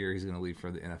hopeful every year he's going to leave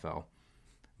for the NFL.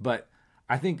 But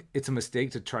I think it's a mistake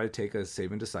to try to take a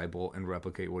Saban disciple and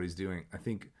replicate what he's doing. I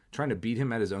think trying to beat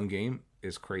him at his own game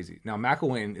is crazy. Now,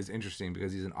 McElwain is interesting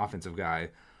because he's an offensive guy,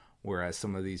 whereas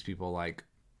some of these people like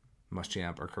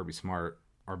Muschamp or Kirby Smart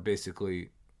are basically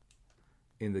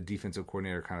in the defensive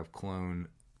coordinator kind of clone.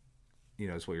 You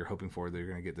know, it's what you're hoping for. They're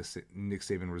going to get the Nick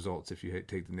Saban results if you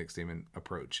take the Nick Saban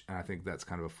approach. And I think that's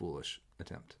kind of a foolish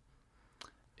attempt.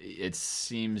 It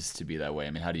seems to be that way. I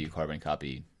mean, how do you carbon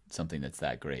copy something that's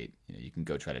that great? You know, you can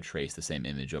go try to trace the same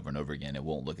image over and over again. It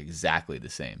won't look exactly the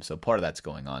same. So part of that's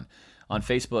going on. On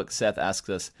Facebook, Seth asks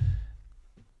us,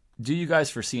 do you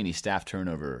guys foresee any staff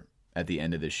turnover at the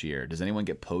end of this year? Does anyone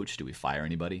get poached? Do we fire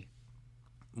anybody?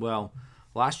 Well,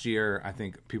 last year, I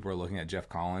think people were looking at Jeff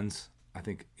Collins. I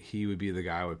think he would be the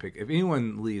guy I would pick. If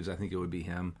anyone leaves, I think it would be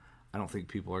him. I don't think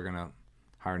people are going to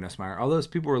hire Nussmeier, although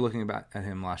people were looking at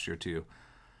him last year too.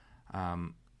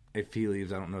 If he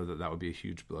leaves, I don't know that would be a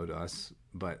huge blow to us.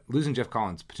 But losing Jeff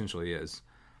Collins potentially is.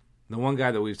 The one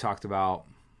guy that we've talked about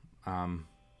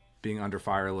being under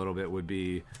fire a little bit would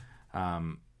be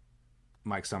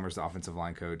Mike Summers, the offensive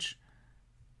line coach.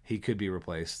 He could be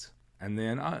replaced. And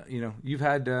then, you've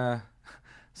had a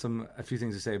few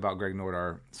things to say about Greg Nord,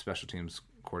 our special teams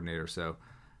coordinator. So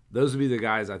those would be the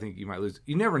guys I think you might lose.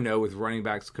 You never know with running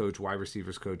backs coach, wide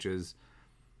receivers coaches.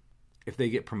 If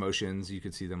they get promotions, you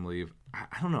could see them leave.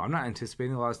 I don't know. I'm not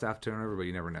anticipating a lot of staff turnover, but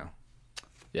you never know.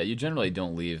 Yeah, you generally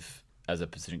don't leave as a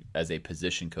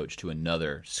position coach to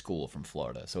another school from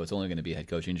Florida. So it's only going to be a head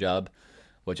coaching job,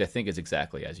 which I think is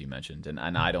exactly as you mentioned. And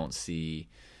I don't see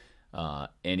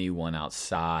anyone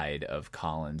outside of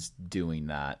Collins doing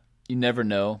that. You never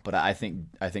know, but I think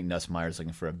Nussmeier's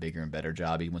looking for a bigger and better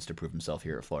job. He wants to prove himself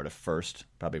here at Florida first,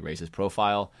 probably raise his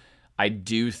profile. I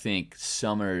do think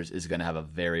Summers is going to have a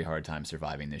very hard time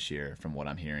surviving this year from what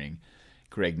I'm hearing.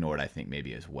 Greg Nord, I think,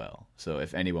 maybe as well. So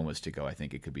if anyone was to go, I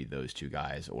think it could be those two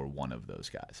guys or one of those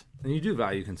guys. And you do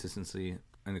value consistency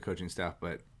in the coaching staff,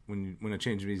 but when a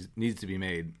change needs to be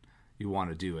made, you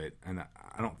want to do it. And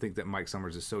I don't think that Mike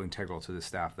Summers is so integral to the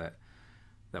staff that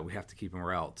we have to keep him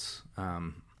or else.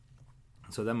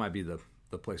 So that might be the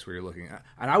place where you're looking at.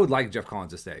 And I would like Jeff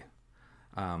Collins to stay.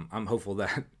 I'm hopeful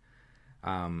that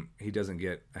he doesn't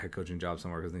get a head coaching job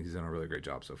somewhere because I think he's done a really great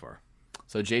job so far.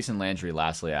 So Jason Landry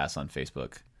lastly asks on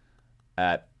Facebook,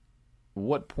 at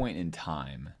what point in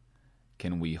time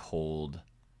can we hold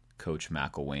Coach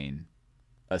McElwain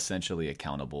essentially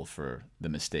accountable for the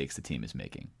mistakes the team is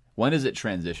making? When does it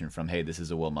transition from, hey, this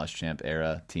is a Will Muschamp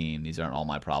era team, these aren't all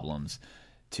my problems,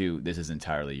 to this is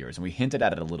entirely yours? And we hinted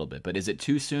at it a little bit, but is it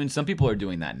too soon? Some people are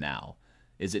doing that now.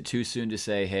 Is it too soon to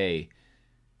say, hey,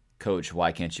 Coach,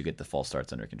 why can't you get the false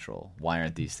starts under control? Why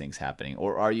aren't these things happening?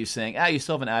 Or are you saying, you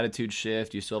still have an attitude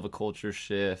shift, you still have a culture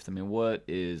shift? I mean, what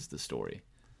is the story?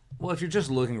 Well, if you're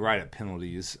just looking right at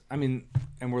penalties, and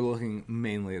we're looking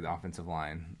mainly at the offensive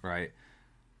line, right?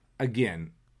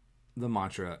 Again, the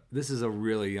mantra, this is a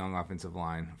really young offensive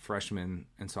line, freshmen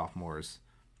and sophomores.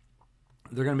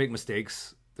 They're going to make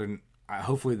mistakes.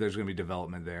 Hopefully there's going to be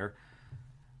development there.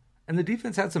 And the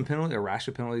defense had some a rash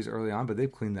of penalties early on, but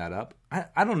they've cleaned that up.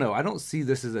 I don't know. I don't see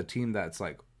this as a team that's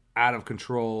like out of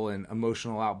control and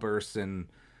emotional outbursts and,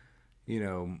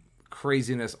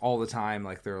 craziness all the time.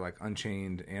 Like they're like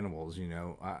unchained animals,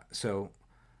 So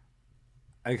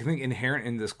I think inherent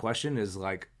in this question is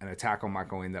like an attack on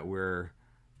McElwain that we're,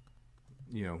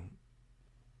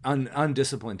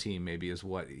 undisciplined team maybe is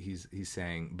what he's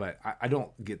saying. But I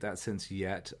don't get that sense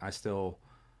yet. I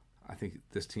I think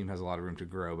this team has a lot of room to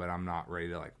grow, but I'm not ready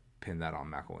to like pin that on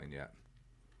McElwain yet.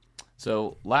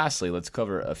 So lastly, let's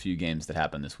cover a few games that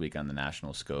happened this week on the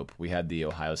national scope. We had the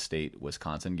Ohio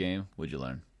State-Wisconsin game. What'd you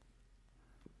learn?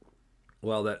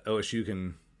 Well, that OSU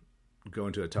can go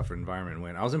into a tougher environment and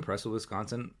win. I was impressed with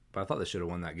Wisconsin, but I thought they should have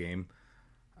won that game.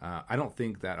 I don't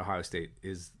think that Ohio State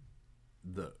is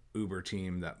the uber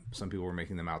team that some people were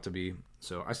making them out to be.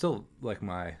 So I still like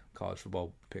my college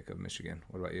football pick of Michigan.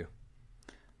 What about you?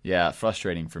 Yeah,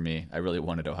 frustrating for me. I really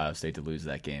wanted Ohio State to lose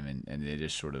that game, and they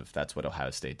just sort of, that's what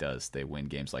Ohio State does. They win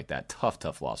games like that.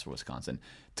 Tough loss for Wisconsin.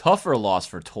 Tougher loss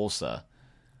for Tulsa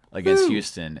against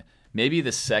Houston. Maybe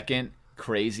the second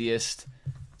craziest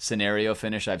scenario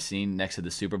finish I've seen next to the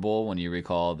Super Bowl, when you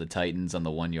recall the Titans on the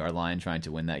 1-yard line trying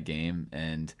to win that game,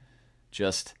 and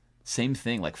just same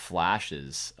thing, like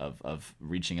flashes of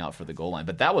reaching out for the goal line.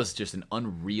 But that was just an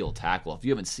unreal tackle. If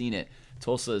you haven't seen it,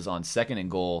 Tulsa is on 2nd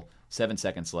and goal, 7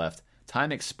 seconds left.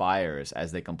 Time expires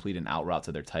as they complete an out route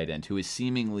to their tight end, who is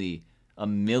seemingly a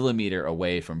millimeter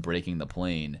away from breaking the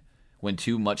plane, when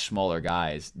two much smaller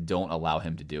guys don't allow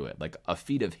him to do it. Like a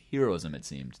feat of heroism, it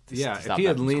seemed. If he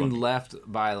had leaned left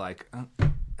by like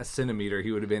a centimeter,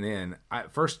 he would have been in.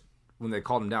 At first, when they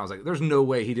called him down, I was like, there's no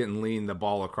way he didn't lean the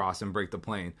ball across and break the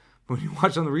plane. But when you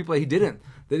watch on the replay, he didn't.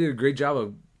 They did a great job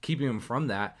of keeping him from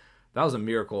that. That was a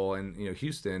miracle. And,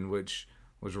 Houston, which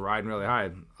was riding really high,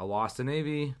 a loss to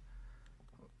Navy,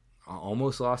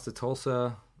 almost lost to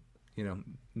Tulsa.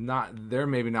 They're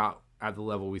maybe not at the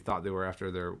level we thought they were after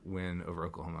their win over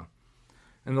Oklahoma.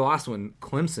 And the last one,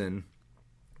 Clemson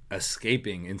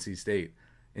escaping NC State.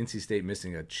 NC State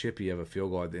missing a chippy of a field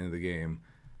goal at the end of the game.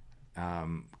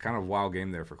 Kind of wild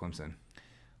game there for Clemson.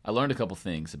 I learned a couple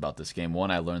things about this game. One,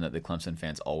 I learned that the Clemson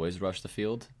fans always rush the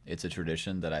field. It's a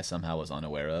tradition that I somehow was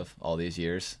unaware of all these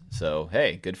years. So,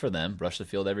 hey, good for them. Rush the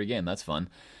field every game. That's fun.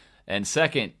 And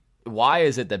second, why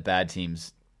is it that bad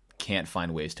teams can't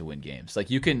find ways to win games?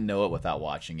 Like, you can know it without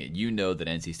watching it. You know that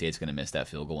NC State's going to miss that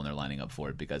field goal when they're lining up for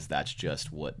it, because that's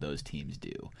just what those teams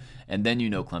do. And then you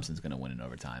know Clemson's going to win in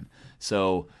overtime.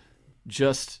 So,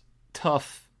 just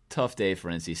tough day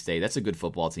for NC State. That's a good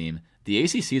football team. The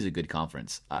ACC is a good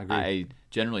conference. I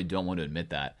generally don't want to admit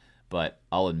that, but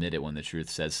I'll admit it when the truth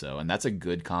says so. And that's a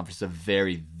good conference, a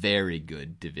very, very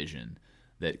good division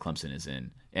that Clemson is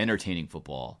in. Entertaining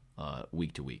football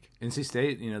week to week. NC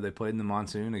State, they played in the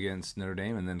monsoon against Notre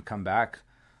Dame and then come back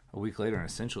a week later and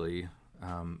essentially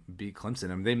beat Clemson.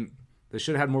 I mean, they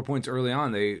should have had more points early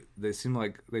on. They seem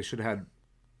like they should have had,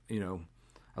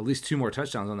 at least 2 more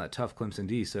touchdowns on that tough Clemson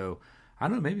D. So I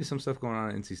don't know, maybe some stuff going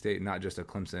on at NC State, not just a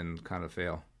Clemson kind of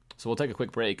fail. So we'll take a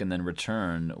quick break and then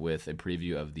return with a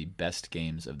preview of the best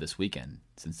games of this weekend,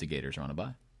 since the Gators are on a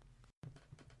bye.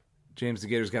 James, the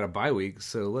Gators got a bye week,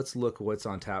 so let's look what's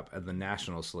on tap at the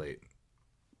national slate.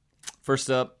 First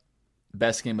up,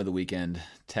 best game of the weekend,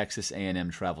 Texas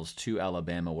A&M travels to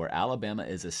Alabama, where Alabama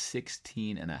is a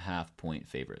 16.5-point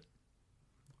favorite.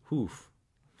 Oof.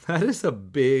 That is a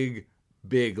big,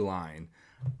 big line.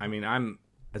 I mean, I'm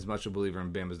as much a believer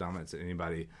in Bama's dominance as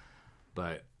anybody,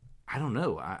 but I don't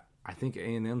know. I think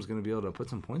A&M's going to be able to put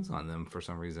some points on them for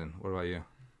some reason. What about you?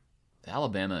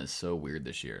 Alabama is so weird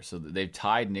this year. So they've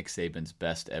tied Nick Saban's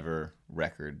best ever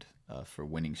record for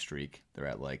winning streak. They're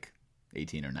at like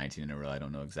 18 or 19 in a row. I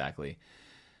don't know exactly.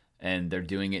 And they're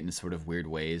doing it in sort of weird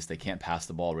ways. They can't pass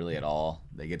the ball really at all.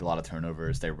 They get a lot of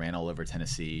turnovers. They ran all over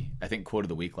Tennessee. I think quote of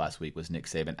the week last week was Nick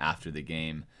Saban after the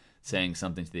game saying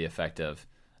something to the effect of,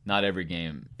 not every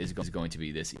game is going to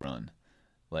be this run.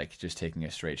 Like just taking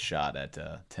a straight shot at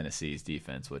Tennessee's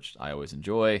defense, which I always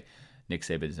enjoy. Nick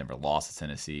Saban has never lost to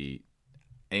Tennessee.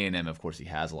 A&M, of course, he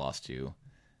has lost to.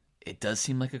 It does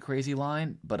seem like a crazy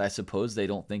line, but I suppose they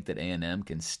don't think that A&M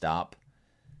can stop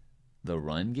the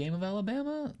run game of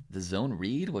Alabama, the zone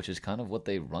read, which is kind of what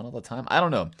they run all the time. I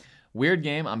don't know. Weird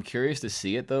game. I'm curious to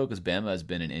see it, though, because Bama has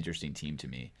been an interesting team to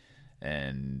me.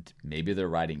 And maybe they're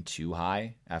riding too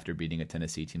high after beating a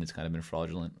Tennessee team that's kind of been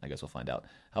fraudulent. I guess we'll find out.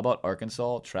 How about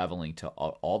Arkansas traveling to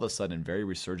all of a sudden very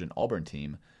resurgent Auburn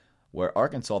team, where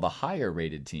Arkansas, the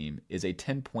higher-rated team, is a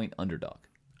 10-point underdog?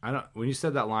 When you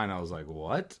said that line, I was like,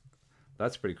 what?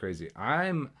 That's pretty crazy. I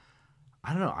don't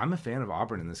know. I'm a fan of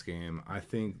Auburn in this game. I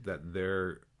think that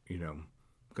they're, going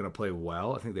to play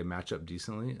well. I think they match up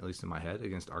decently, at least in my head,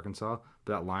 against Arkansas.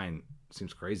 But that line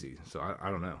seems crazy. So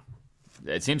I don't know.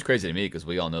 It seems crazy to me because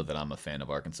we all know that I'm a fan of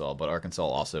Arkansas, but Arkansas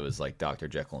also is like Dr.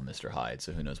 Jekyll and Mr. Hyde,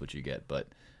 so who knows what you get. But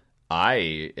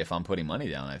if I'm putting money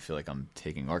down, I feel like I'm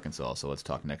taking Arkansas, so let's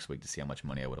talk next week to see how much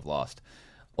money I would have lost.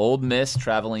 Ole Miss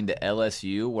traveling to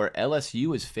LSU, where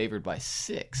LSU is favored by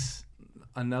 6.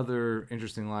 Another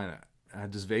interesting line.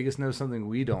 Does Vegas know something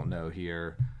we don't know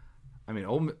here? I mean,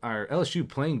 LSU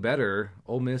playing better.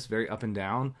 Ole Miss very up and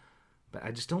down, but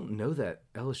I just don't know that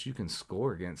LSU can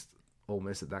score against Ole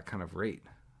Miss at that kind of rate.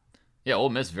 Yeah, Ole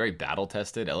Miss very battle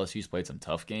tested. LSU's played some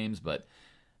tough games, but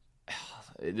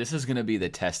this is going to be the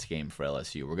test game for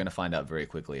LSU. We're going to find out very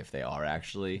quickly if they are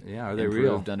actually are they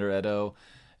improved real? under Edo.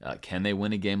 Can they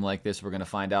win a game like this? We're going to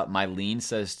find out. My lean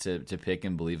says to pick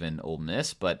and believe in Ole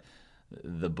Miss, but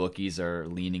the bookies are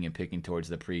leaning and picking towards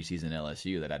the preseason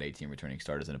LSU that had 18 returning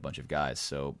starters and a bunch of guys.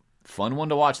 So fun one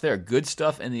to watch there. Good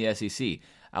stuff in the SEC.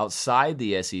 Outside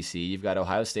the SEC, you've got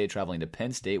Ohio State traveling to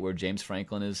Penn State, where James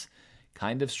Franklin is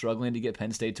kind of struggling to get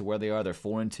Penn State to where they are. They're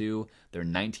 4-2. They're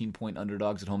 19-point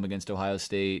underdogs at home against Ohio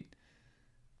State.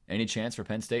 Any chance for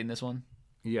Penn State in this one?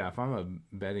 Yeah, if I'm a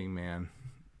betting man,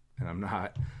 and I'm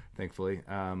not, thankfully,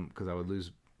 because I would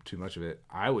lose too much of it,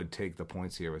 I would take the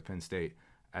points here with Penn State.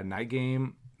 At night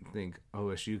game, I think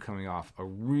OSU coming off a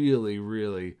really,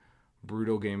 really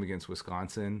brutal game against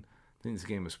Wisconsin. I think this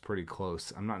game is pretty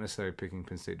close. I'm not necessarily picking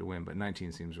Penn State to win, but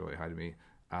 19 seems really high to me.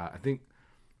 I think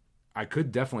I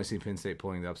could definitely see Penn State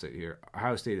pulling the upset here.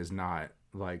 Ohio State is not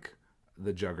like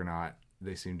the juggernaut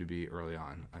they seem to be early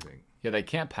on, I think. Yeah, they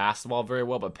can't pass the ball very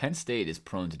well, but Penn State is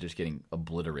prone to just getting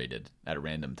obliterated at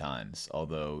random times,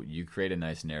 although you create a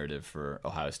nice narrative for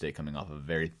Ohio State coming off a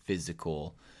very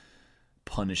physical,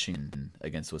 punishing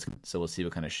against Wisconsin. So we'll see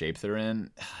what kind of shape they're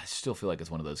in. I still feel like it's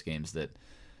one of those games that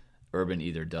Urban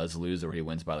either does lose or he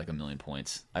wins by like 1 million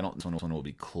points. I don't know if one will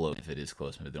be close. If it is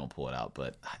close, maybe they don't pull it out,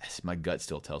 but my gut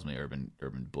still tells me Urban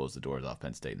blows the doors off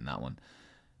Penn State in that one.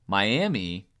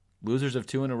 Miami, losers of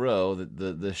 2 in a row.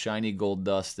 The shiny gold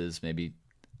dust is maybe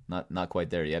not quite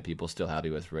there yet. People still happy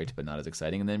with rates, but not as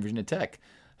exciting. And then Virginia Tech,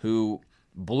 who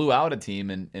blew out a team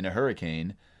in a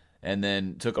hurricane and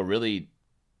then took a really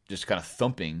just kind of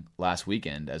thumping last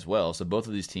weekend as well. So both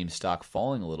of these teams stock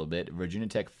falling a little bit. Virginia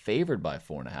Tech favored by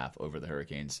 4.5 over the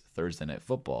Hurricanes Thursday Night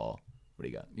Football. What do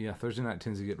you got? Yeah, Thursday night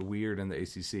tends to get weird in the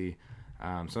ACC.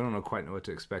 So I don't quite know what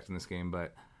to expect in this game,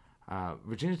 but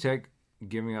Virginia Tech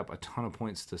giving up a ton of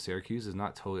points to Syracuse is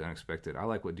not totally unexpected. I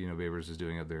like what Dino Babers is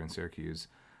doing up there in Syracuse,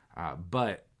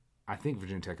 but I think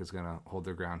Virginia Tech is going to hold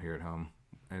their ground here at home.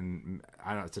 And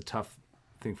I know it's a tough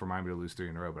thing for Miami to lose 3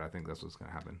 in a row, but I think that's what's going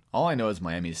to happen. All I know is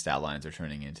Miami's stat lines are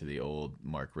turning into the old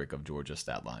Mark Rick of Georgia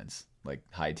stat lines, like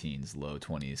high teens, low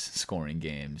 20s scoring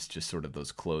games, just sort of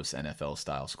those close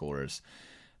NFL-style scores.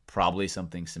 Probably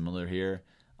something similar here.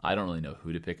 I don't really know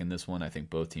who to pick in this one. I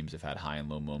think both teams have had high and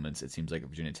low moments. It seems like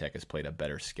Virginia Tech has played a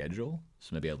better schedule,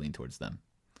 so maybe I lean towards them.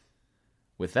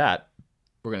 With that,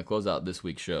 we're going to close out this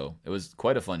week's show. It was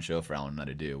quite a fun show for Alan and I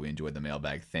to do. We enjoyed the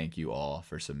mailbag. Thank you all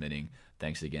for submitting.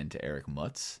 Thanks again to Eric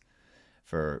Mutz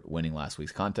for winning last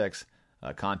week's contest.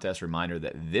 Reminder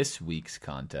that this week's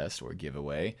contest or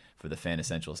giveaway for the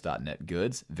fanessentials.net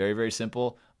goods, very, very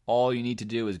simple. All you need to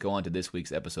do is go on to this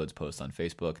week's episode's post on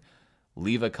Facebook,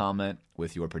 leave a comment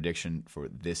with your prediction for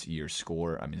this year's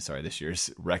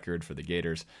record for the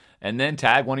Gators, and then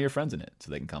tag one of your friends in it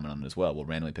so they can comment on it as well. We'll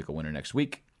randomly pick a winner next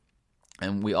week.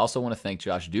 And we also want to thank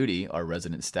Josh Duty, our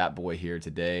resident stat boy here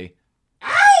today.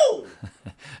 Ow!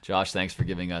 Josh, thanks for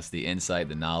giving us the insight,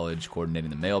 the knowledge, coordinating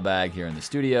the mailbag here in the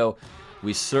studio.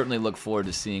 We certainly look forward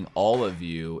to seeing all of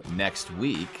you next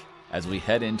week as we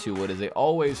head into what is a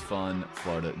always fun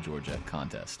Florida-Georgia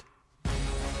contest.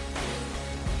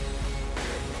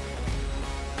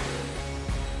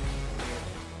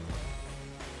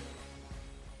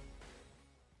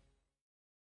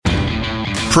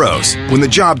 Pros, when the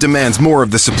job demands more of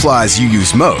the supplies you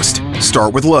use most,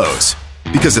 start with Lowe's.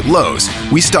 Because at Lowe's,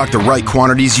 we stock the right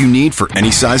quantities you need for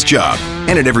any size job.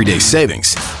 And at everyday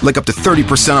savings, like up to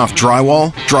 30% off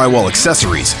drywall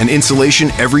accessories, and insulation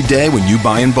every day when you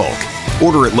buy in bulk.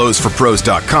 Order at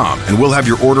LowesForPros.com and we'll have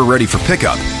your order ready for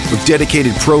pickup with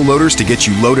dedicated pro loaders to get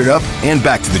you loaded up and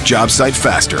back to the job site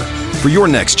faster. For your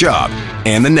next job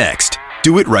and the next,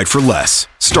 do it right for less.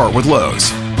 Start with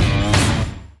Lowe's.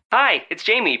 Hi, it's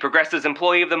Jamie, Progressive's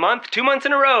Employee of the Month, 2 months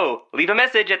in a row. Leave a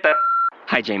message at the...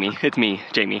 Hi, Jamie. It's me,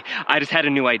 Jamie. I just had a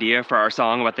new idea for our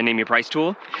song about the Name Your Price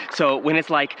tool. So when it's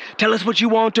like, tell us what you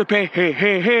want to pay, hey,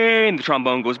 hey, hey, and the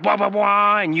trombone goes, blah, blah,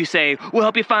 blah, and you say, we'll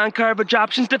help you find coverage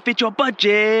options to fit your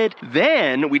budget.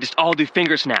 Then we just all do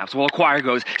finger snaps while a choir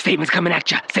goes, savings coming at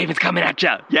ya, savings coming at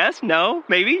ya. Yes? No?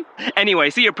 Maybe? Anyway,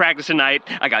 see your practice tonight.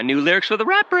 I got new lyrics for the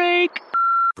rap break.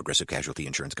 Progressive Casualty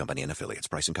Insurance Company and Affiliates.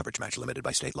 Price and coverage match limited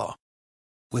by state law.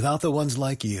 Without the ones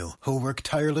like you, who work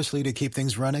tirelessly to keep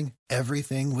things running,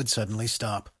 everything would suddenly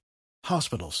stop.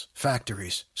 Hospitals,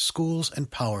 factories, schools, and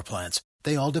power plants,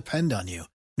 they all depend on you.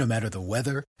 No matter the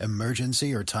weather,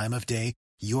 emergency, or time of day,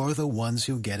 you're the ones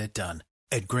who get it done.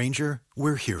 At Grainger,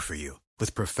 we're here for you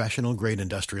With professional-grade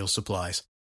industrial supplies,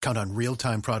 count on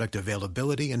real-time product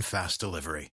availability and fast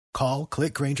delivery. Call,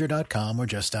 click Grainger.com, or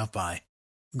just stop by.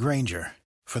 Grainger,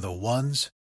 for the ones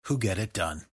who get it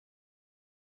done.